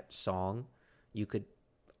that song, you could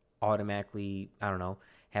automatically, I don't know,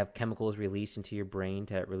 have chemicals released into your brain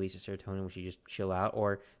to release a serotonin, which you just chill out,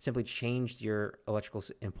 or simply change your electrical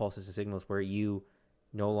impulses and signals where you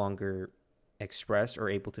no longer express or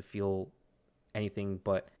able to feel anything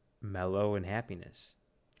but mellow and happiness.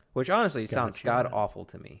 Which honestly sounds god awful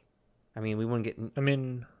to me. I mean, we wouldn't get. I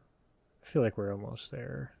mean, I feel like we're almost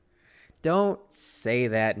there. Don't say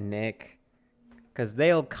that, Nick, because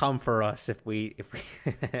they'll come for us if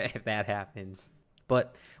if that happens.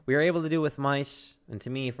 But we are able to do it with mice, and to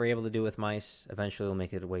me, if we're able to do it with mice, eventually we'll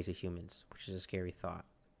make it ways of humans, which is a scary thought.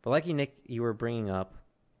 But like you, Nick, you were bringing up,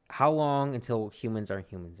 how long until humans aren't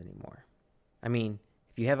humans anymore? I mean,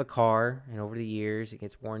 if you have a car and over the years it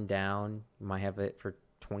gets worn down, you might have it for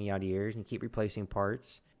 20 odd years and you keep replacing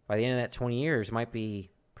parts. By the end of that 20 years, it might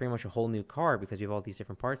be pretty much a whole new car because you have all these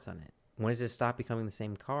different parts on it. When does it stop becoming the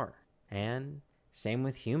same car? And same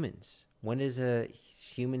with humans. When does a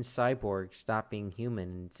human cyborg stop being human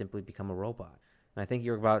and simply become a robot? And I think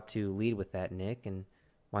you're about to lead with that, Nick, and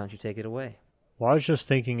why don't you take it away? Well, I was just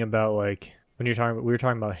thinking about like when we were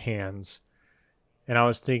talking about hands, and I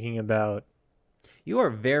was thinking about you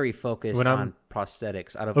are very focused on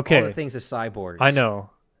prosthetics out of all the things of cyborgs. I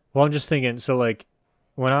know. Well, I'm just thinking. So like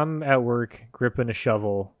when I'm at work gripping a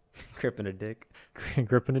shovel, gripping a dick,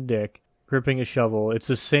 gripping a shovel, it's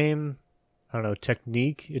the same. I don't know,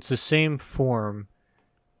 technique. It's the same form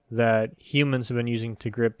that humans have been using to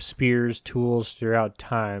grip spears, tools throughout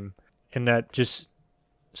time. And that just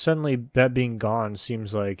suddenly that being gone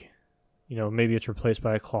seems like, maybe it's replaced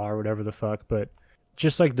by a claw or whatever the fuck. But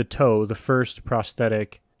just like the toe, the first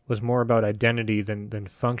prosthetic was more about identity than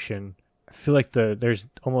function. I feel like there's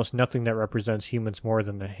almost nothing that represents humans more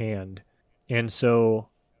than the hand. And so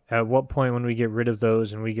at what point when we get rid of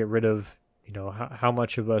those and we get rid of, how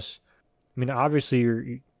much of us, I mean,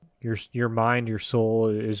 obviously your mind, your soul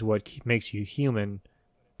is what makes you human,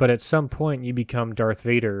 but at some point you become Darth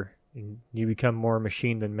Vader and you become more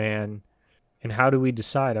machine than man. And how do we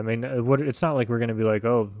decide? I mean, it's not like we're going to be like,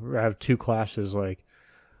 oh, I have two classes. Like,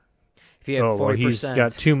 if you have 40%, well, he's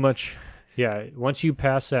got too much. Yeah, once you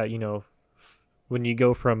pass that, when you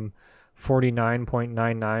go from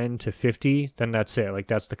 49.99 to 50, then that's it. Like,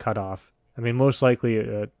 that's the cutoff. I mean, most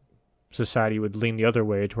likely society would lean the other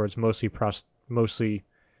way towards mostly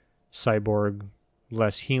cyborg,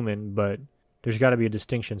 less human, but there's got to be a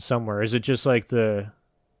distinction somewhere. Is it just like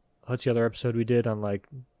what's the other episode we did on like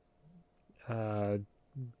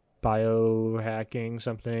biohacking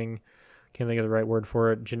something? Can't think of the right word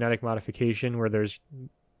for it. Genetic modification, where there's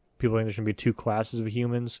people think there's going to be two classes of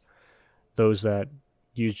humans: those that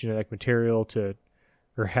use genetic material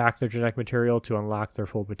or hack their genetic material to unlock their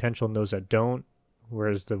full potential, and those that don't.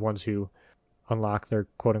 Whereas the ones who unlock their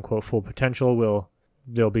quote-unquote full potential will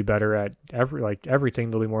they'll be better at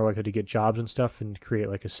everything. They'll be more likely to get jobs and stuff and create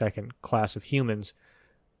like a second class of humans.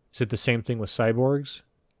 Is it the same thing with cyborgs?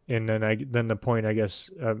 And then the point, I guess,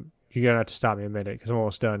 you're gonna have to stop me a minute because I'm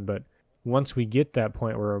almost done. But once we get that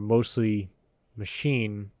point where we're mostly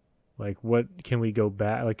machine, like what can we go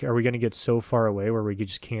back? Like, are we gonna get so far away where we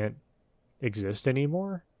just can't exist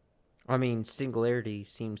anymore? I mean, singularity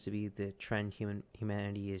seems to be the trend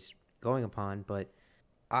humanity is going upon, but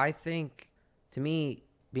I think, to me,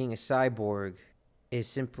 being a cyborg is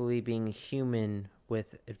simply being human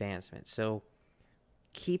with advancement. So,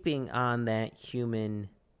 keeping on that human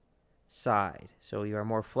side. So, you are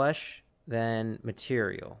more flesh than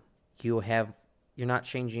material. You're not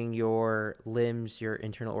changing your limbs, your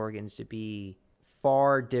internal organs to be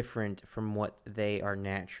far different from what they are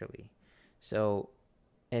naturally. So,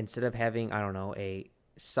 instead of having, I don't know, a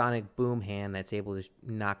sonic boom hand that's able to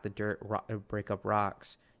knock the dirt, break up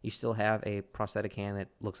rocks, you still have a prosthetic hand that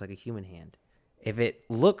looks like a human hand. If it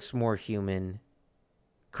looks more human,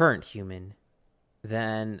 current human,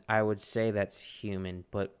 then I would say that's human.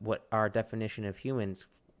 But what our definition of human's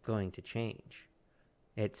going to change.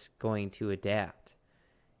 It's going to adapt.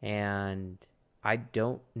 And I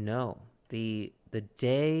don't know. The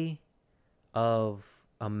day of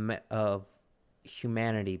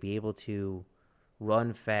humanity be able to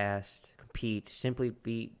run fast, compete, simply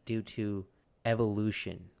be due to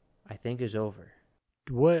evolution, I think is over.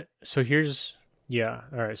 What? So here's yeah.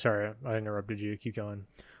 All right. Sorry, I interrupted you. Keep going.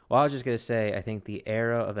 Well, I was just going to say, I think the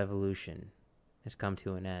era of evolution has come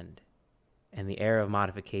to an end, and the era of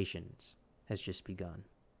modifications has just begun.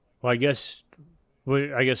 Well, I guess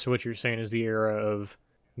what you're saying is the era of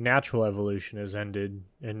natural evolution has ended,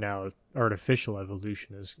 and now artificial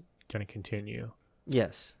evolution is going to continue.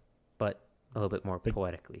 Yes, but a little bit more But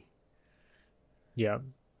poetically. yeah,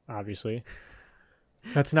 obviously,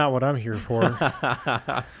 that's not what I'm here for.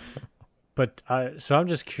 But so I'm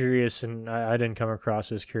just curious, and I didn't come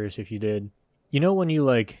across as curious if you did. You know when you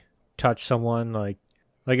like touch someone, like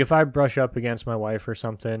if I brush up against my wife or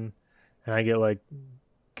something, and I get like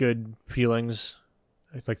good feelings,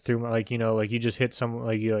 like through my like you just hit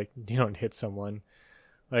someone, you don't hit someone,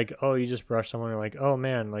 like oh you just brush someone, you're like oh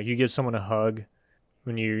man, like you give someone a hug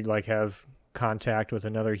when you like have contact with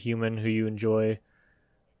another human who you enjoy,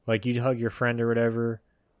 like you hug your friend or whatever.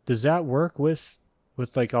 Does that work with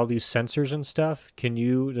like all these sensors and stuff?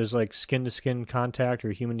 Does like skin to skin contact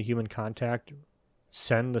or human to human contact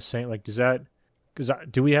send the same, like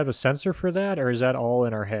do we have a sensor for that, or is that all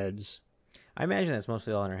in our heads? I imagine that's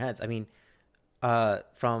mostly all in our heads. I mean,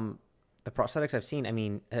 from the prosthetics I've seen, I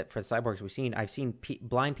mean, for the cyborgs I've seen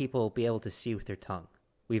blind people be able to see with their tongue.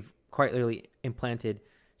 We've quite literally implanted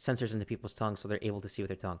sensors into people's tongues so they're able to see with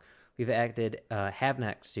their tongue. We've added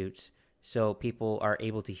have-neck suits so people are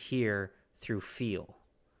able to hear through feel.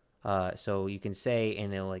 So you can say,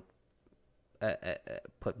 and it'll like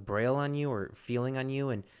put braille on you or feeling on you,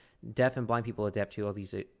 and deaf and blind people adapt to all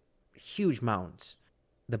these huge mountains.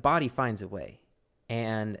 The body finds a way.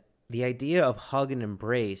 And the idea of hug and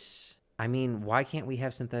embrace, I mean, why can't we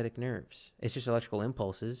have synthetic nerves? It's just electrical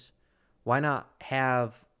impulses. Why not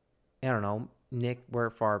have, I don't know, Nick,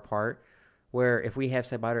 we're far apart, where if we have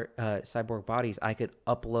cyborg bodies, I could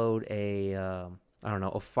upload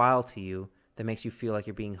a file to you that makes you feel like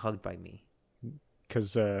you're being hugged by me.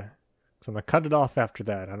 Because I'm gonna cut it off after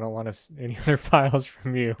that. I don't want any other files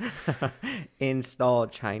from you. Install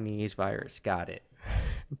Chinese virus. Got it.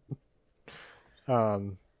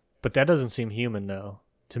 But that doesn't seem human though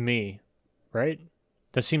to me, right?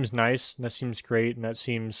 That seems nice, and that seems great, and that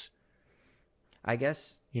seems, I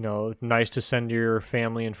guess, nice to send your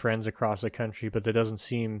family and friends across the country, but that doesn't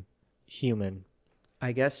seem human.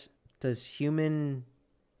 I guess, is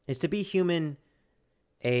to be human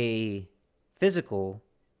a physical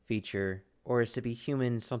feature, or is to be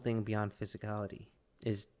human something beyond physicality?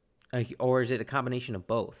 Or is it a combination of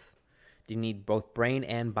both? Do you need both brain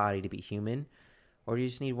and body to be human, or do you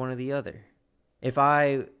just need one or the other?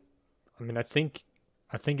 I mean, I think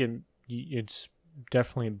it's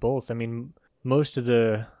definitely both. I mean, most of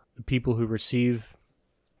the people who receive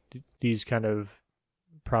these kind of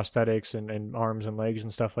prosthetics and arms and legs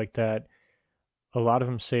and stuff like that, a lot of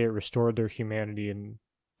them say it restored their humanity and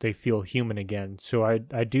they feel human again. So I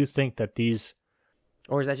do think that these,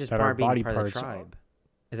 or is that just being part of the tribe?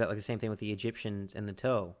 Is that like the same thing with the Egyptians and the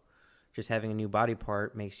toe? Just having a new body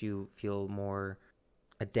part makes you feel more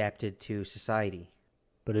adapted to society.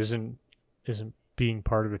 But isn't being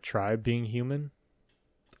part of a tribe being human?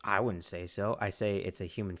 I wouldn't say so. I say it's a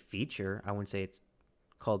human feature. I wouldn't say it's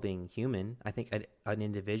called being human. I think an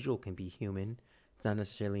individual can be human. It's not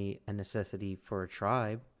necessarily a necessity for a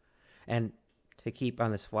tribe. And to keep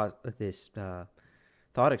on this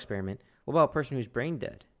thought experiment, what about a person who's brain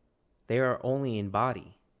dead? They are only in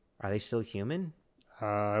body. Are they still human?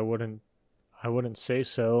 I wouldn't say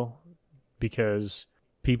so, because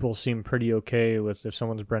people seem pretty okay with if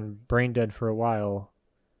someone's been brain dead for a while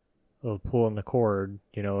of pulling the cord.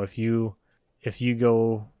 You know, if you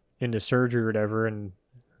go into surgery or whatever, and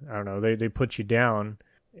I don't know, they put you down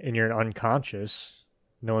and you're unconscious,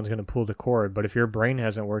 no one's going to pull the cord. But if your brain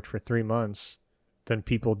hasn't worked for 3 months, then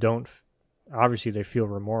people don't, obviously they feel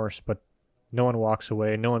remorse, but no one walks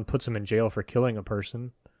away. No one puts them in jail for killing a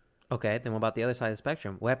person. Okay, then what about the other side of the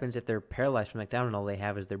spectrum? What happens if they're paralyzed from the neck down and all they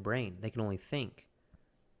have is their brain? They can only think.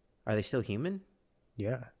 Are they still human?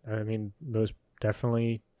 Yeah, I mean, those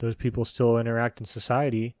people still interact in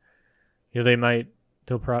society. You know,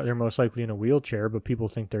 they're most likely in a wheelchair, but people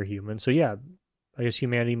think they're human. So yeah, I guess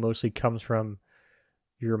humanity mostly comes from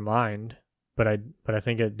your mind, but I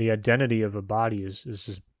think the identity of a body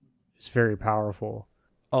is very powerful.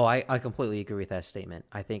 Oh, I completely agree with that statement.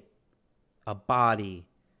 I think a body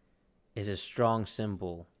is a strong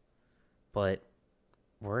symbol, but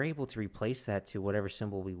we're able to replace that to whatever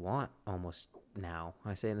symbol we want almost now.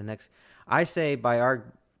 I say by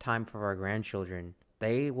our time for our grandchildren,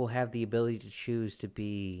 they will have the ability to choose to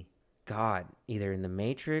be God, either in the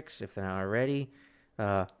Matrix, if they're not already,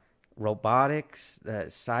 robotics,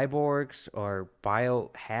 cyborgs, or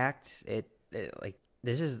biohacked.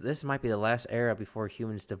 This might be the last era before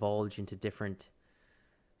humans divulge into different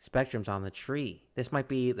spectrums on the tree. This might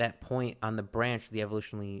be that point on the branch of the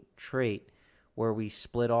evolutionary trait where we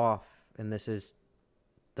split off, and this is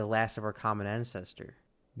the last of our common ancestor.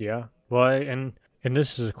 Yeah. Well, and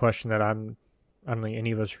this is a question that I don't think any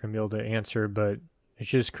of us are going to be able to answer, but it's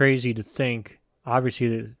just crazy to think, obviously,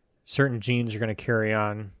 that certain genes are going to carry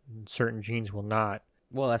on, and certain genes will not.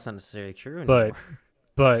 Well, that's not necessarily true anymore.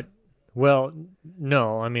 Well,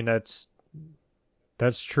 no, I mean, that's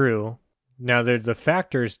true. Now, the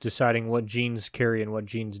factors deciding what genes carry and what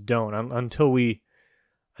genes don't. Until we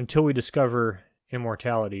discover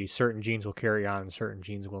immortality, certain genes will carry on and certain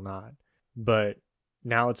genes will not. But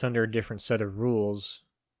now it's under a different set of rules,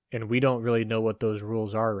 and we don't really know what those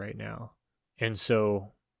rules are right now. And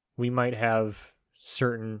so we might have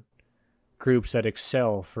certain groups that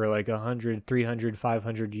excel for like 100, 300,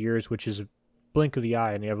 500 years, which is a blink of the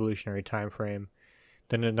eye in the evolutionary time frame.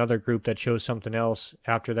 Then another group that shows something else,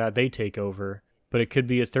 after that they take over. But it could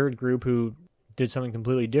be a third group who did something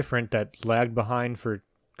completely different that lagged behind for a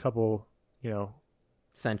couple,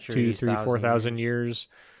 centuries, 2, 3, 4,000 years.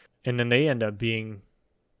 And then they end up being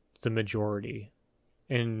the majority.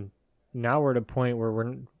 And now we're at a point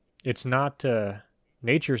where it's not,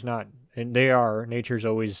 nature's not, and nature's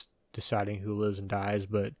always deciding who lives and dies,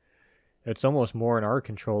 but it's almost more in our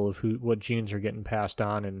control of what genes are getting passed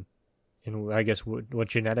on, and I guess what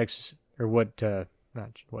genetics, or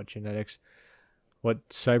not what genetics, what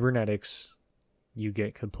cybernetics you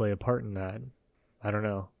get could play a part in that. I don't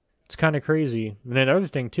know. It's kind of crazy. And then the other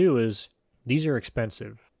thing too is these are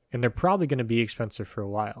expensive, and they're probably going to be expensive for a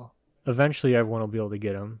while. Eventually everyone will be able to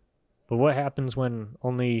get them. But what happens when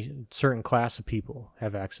only a certain class of people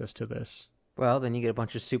have access to this? Well, then you get a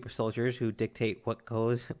bunch of super soldiers who dictate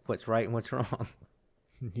what's right and what's wrong.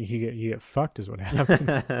 You get fucked is what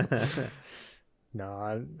happens.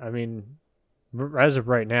 No, I mean, as of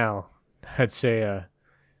right now, I'd say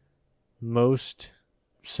most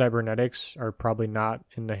cybernetics are probably not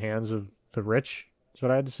in the hands of the rich, is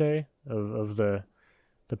what I'd say, of the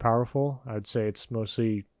powerful. I'd say it's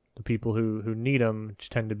mostly the people who need them, which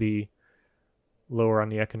tend to be lower on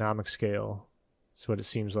the economic scale. That's what it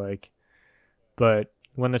seems like. But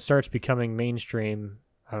when it starts becoming mainstream,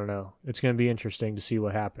 I don't know. It's going to be interesting to see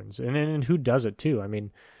what happens. And who does it too. I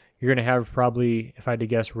mean, you're going to have probably, if I had to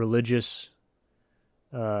guess, religious,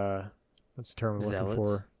 what's the term I'm looking Zealots?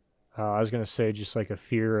 for? I was going to say just like a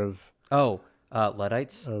fear of...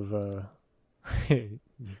 Luddites? Of,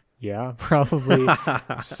 yeah, probably.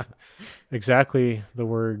 Exactly the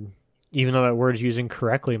word, even though that word's used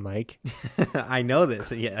incorrectly, Mike. I know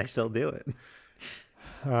this, and yet I still do it.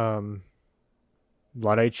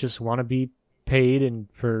 Luddites just want to be paid and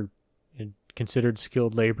considered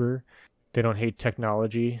skilled labor. They don't hate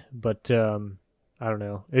technology, but I don't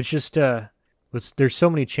know. It's just there's so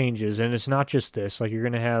many changes, and it's not just this. Like, you're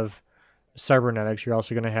going to have cybernetics. You're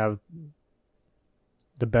also going to have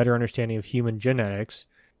the better understanding of human genetics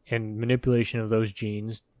and manipulation of those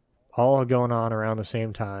genes, all going on around the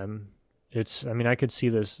same time. I could see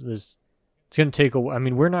this. It's going to take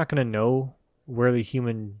we're not going to know where the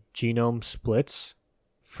human genome splits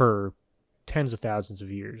for tens of thousands of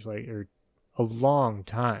years, or a long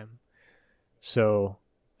time. So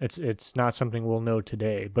It's not something we'll know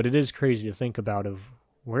today, but it is crazy to think about of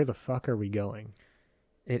where the fuck are we going?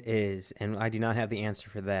 It is, and I do not have the answer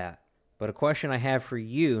for that. But a question I have for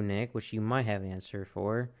you, Nick, which you might have an answer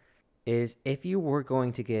for, is if you were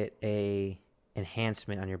going to get a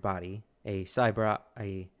enhancement on your body, a cyborg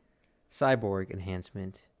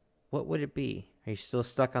enhancement, what would it be? Are you still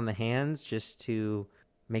stuck on the hands just to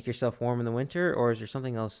make yourself warm in the winter, or is there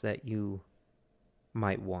something else that you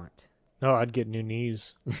might want? No, I'd get new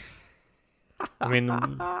knees. I mean,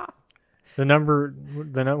 one of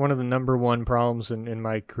the number one problems in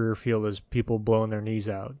my career field is people blowing their knees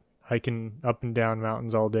out. Hiking up and down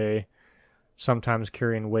mountains all day, sometimes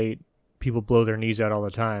carrying weight. People blow their knees out all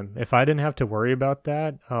the time. If I didn't have to worry about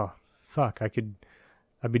that, oh fuck, I'd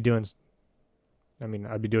be doing. I mean,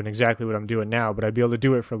 I'd be doing exactly what I'm doing now, but I'd be able to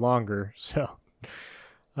do it for longer. So,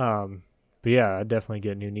 but yeah, I'd definitely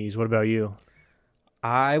get new knees. What about you?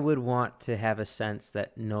 I would want to have a sense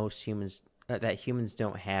that humans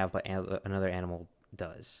don't have, but another animal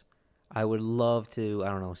does. I would love to, I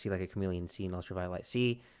don't know, see like a chameleon, see an ultraviolet,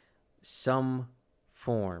 see some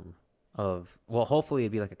form of, well, hopefully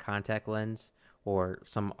it'd be like a contact lens or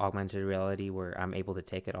some augmented reality where I'm able to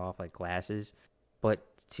take it off like glasses, but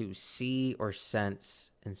to see or sense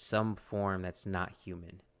in some form that's not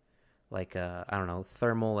human, like I don't know,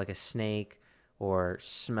 thermal, like a snake, or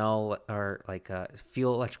smell or like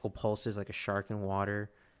feel electrical pulses like a shark in water,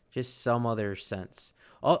 just some other sense.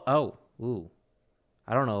 Ooh.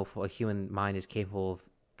 I don't know if a human mind is capable of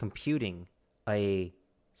computing a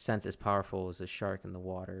sense as powerful as a shark in the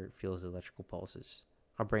water feels electrical pulses.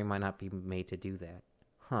 Our brain might not be made to do that.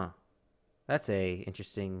 Huh. That's a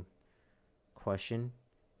interesting question.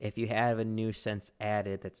 If you have a new sense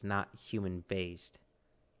added that's not human based,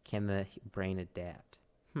 can the brain adapt?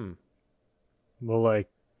 Well, like,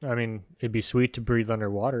 I mean, it'd be sweet to breathe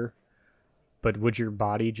underwater, but would your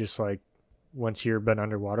body just like, once you've been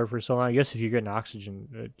underwater for so long, I guess if you're getting oxygen,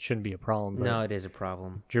 it shouldn't be a problem. But No, it is a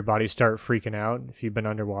problem. does your body start freaking out if you've been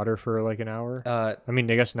underwater for like an hour? Uh, I mean,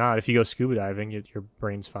 I guess not. If you go scuba diving, your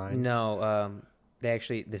brain's fine. no, they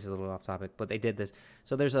actually, this is a little off topic, but they did this.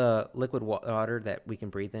 So there's a liquid water that we can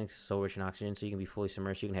breathe in, so rich in oxygen, so you can be fully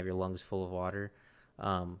submerged. You can have your lungs full of water.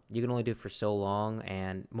 You can only do it for so long,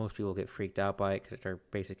 and most people get freaked out by it because it's our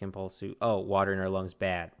basic impulse to, oh, water in our lungs,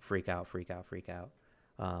 bad, freak out, freak out, freak out.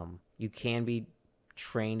 You can be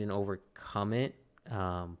trained and overcome it,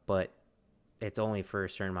 but it's only for a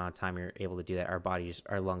certain amount of time you're able to do that.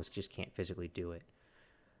 Our lungs just can't physically do it.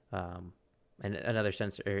 And another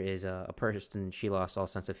sensor is a person, she lost all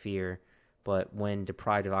sense of fear, but when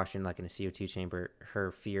deprived of oxygen, like in a CO2 chamber,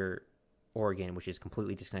 her fear organ, which is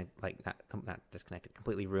completely disconnected, like not disconnected,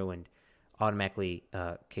 completely ruined, automatically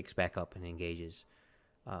kicks back up and engages.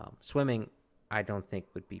 Swimming, I don't think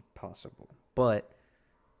would be possible, but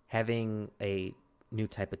having a new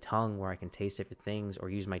type of tongue where I can taste different things or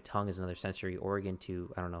use my tongue as another sensory organ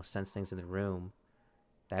to, I don't know, sense things in the room,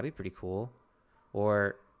 that'd be pretty cool.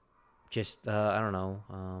 Or just, I don't know,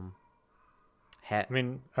 I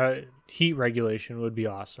mean, heat regulation would be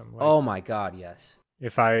awesome. Like, oh my God, yes.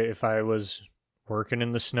 if I was working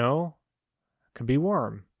in the snow, it could be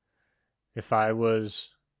warm. If I was,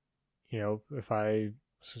 if I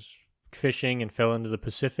was fishing and fell into the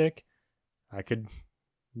Pacific, I could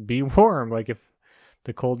be warm. Like if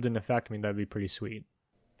the cold didn't affect me, that'd be pretty sweet.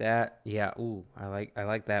 Yeah, ooh, I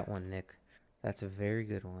like that one, Nick. That's a very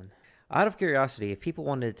good one. Out of curiosity, if people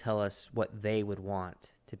wanted to tell us what they would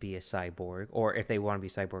want to be a cyborg, or if they want to be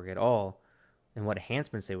cyborg at all, and what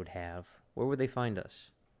enhancements they would have, where would they find us?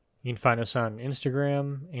 You can find us on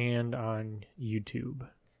Instagram and on YouTube.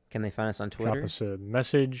 Can they find us on Twitter? Drop us a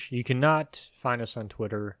message. You cannot find us on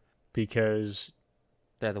Twitter because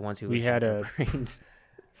they're the ones who we had a brains.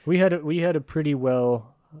 we had a pretty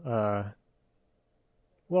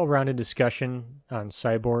well-rounded discussion on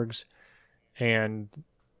cyborgs, and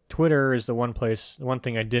Twitter is the one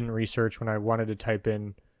thing I didn't research when I wanted to type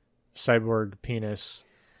in cyborg penis.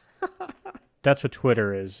 That's what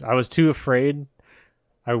Twitter is. I was too afraid.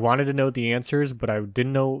 I wanted to know the answers, but I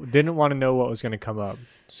didn't want to know what was going to come up.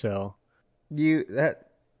 So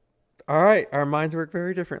all right, our minds work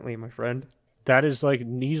very differently, my friend. that is like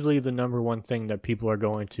easily the number one thing that people are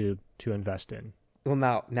going to invest in. Well,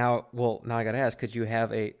 now I gotta ask: could you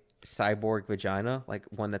have a cyborg vagina, like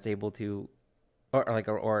one that's able to,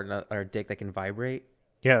 or a dick that can vibrate?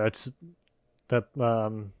 Yeah, that's that.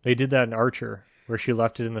 They did that in Archer, where she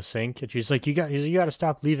left it in the sink, and she's like, you got to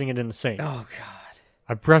stop leaving it in the sink." Oh God.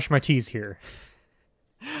 I brush my teeth here.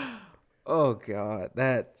 Oh God,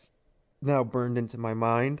 that's now burned into my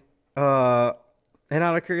mind. And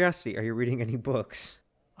out of curiosity, are you reading any books?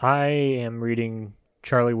 I am reading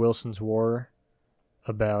Charlie Wilson's War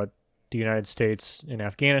about the United States in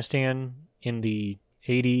Afghanistan in the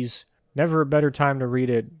 80s. Never a better time to read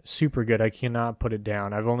it. Super good. I cannot put it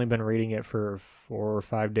down. I've only been reading it for 4 or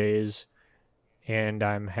 5 days, and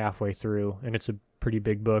I'm halfway through, and it's a pretty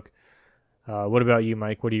big book. What about you,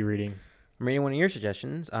 Mike? What are you reading? I'm reading one of your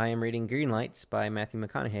suggestions. I am reading Green Lights by Matthew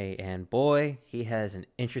McConaughey, and boy, he has an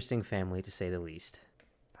interesting family, to say the least.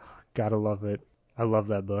 Gotta love it. I love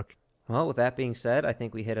that book. Well, with that being said, I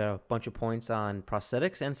think we hit a bunch of points on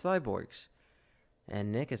prosthetics and cyborgs.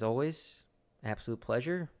 And Nick, as always, absolute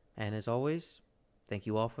pleasure. And as always, thank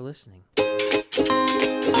you all for listening.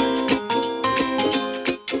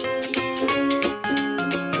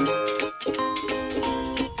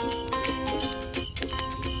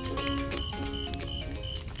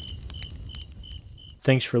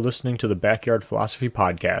 Thanks for listening to the Backyard Philosophy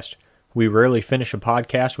Podcast. We rarely finish a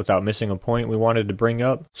podcast without missing a point we wanted to bring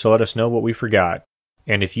up, so let us know what we forgot.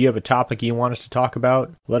 And if you have a topic you want us to talk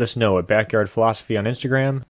about, let us know at Backyard Philosophy on Instagram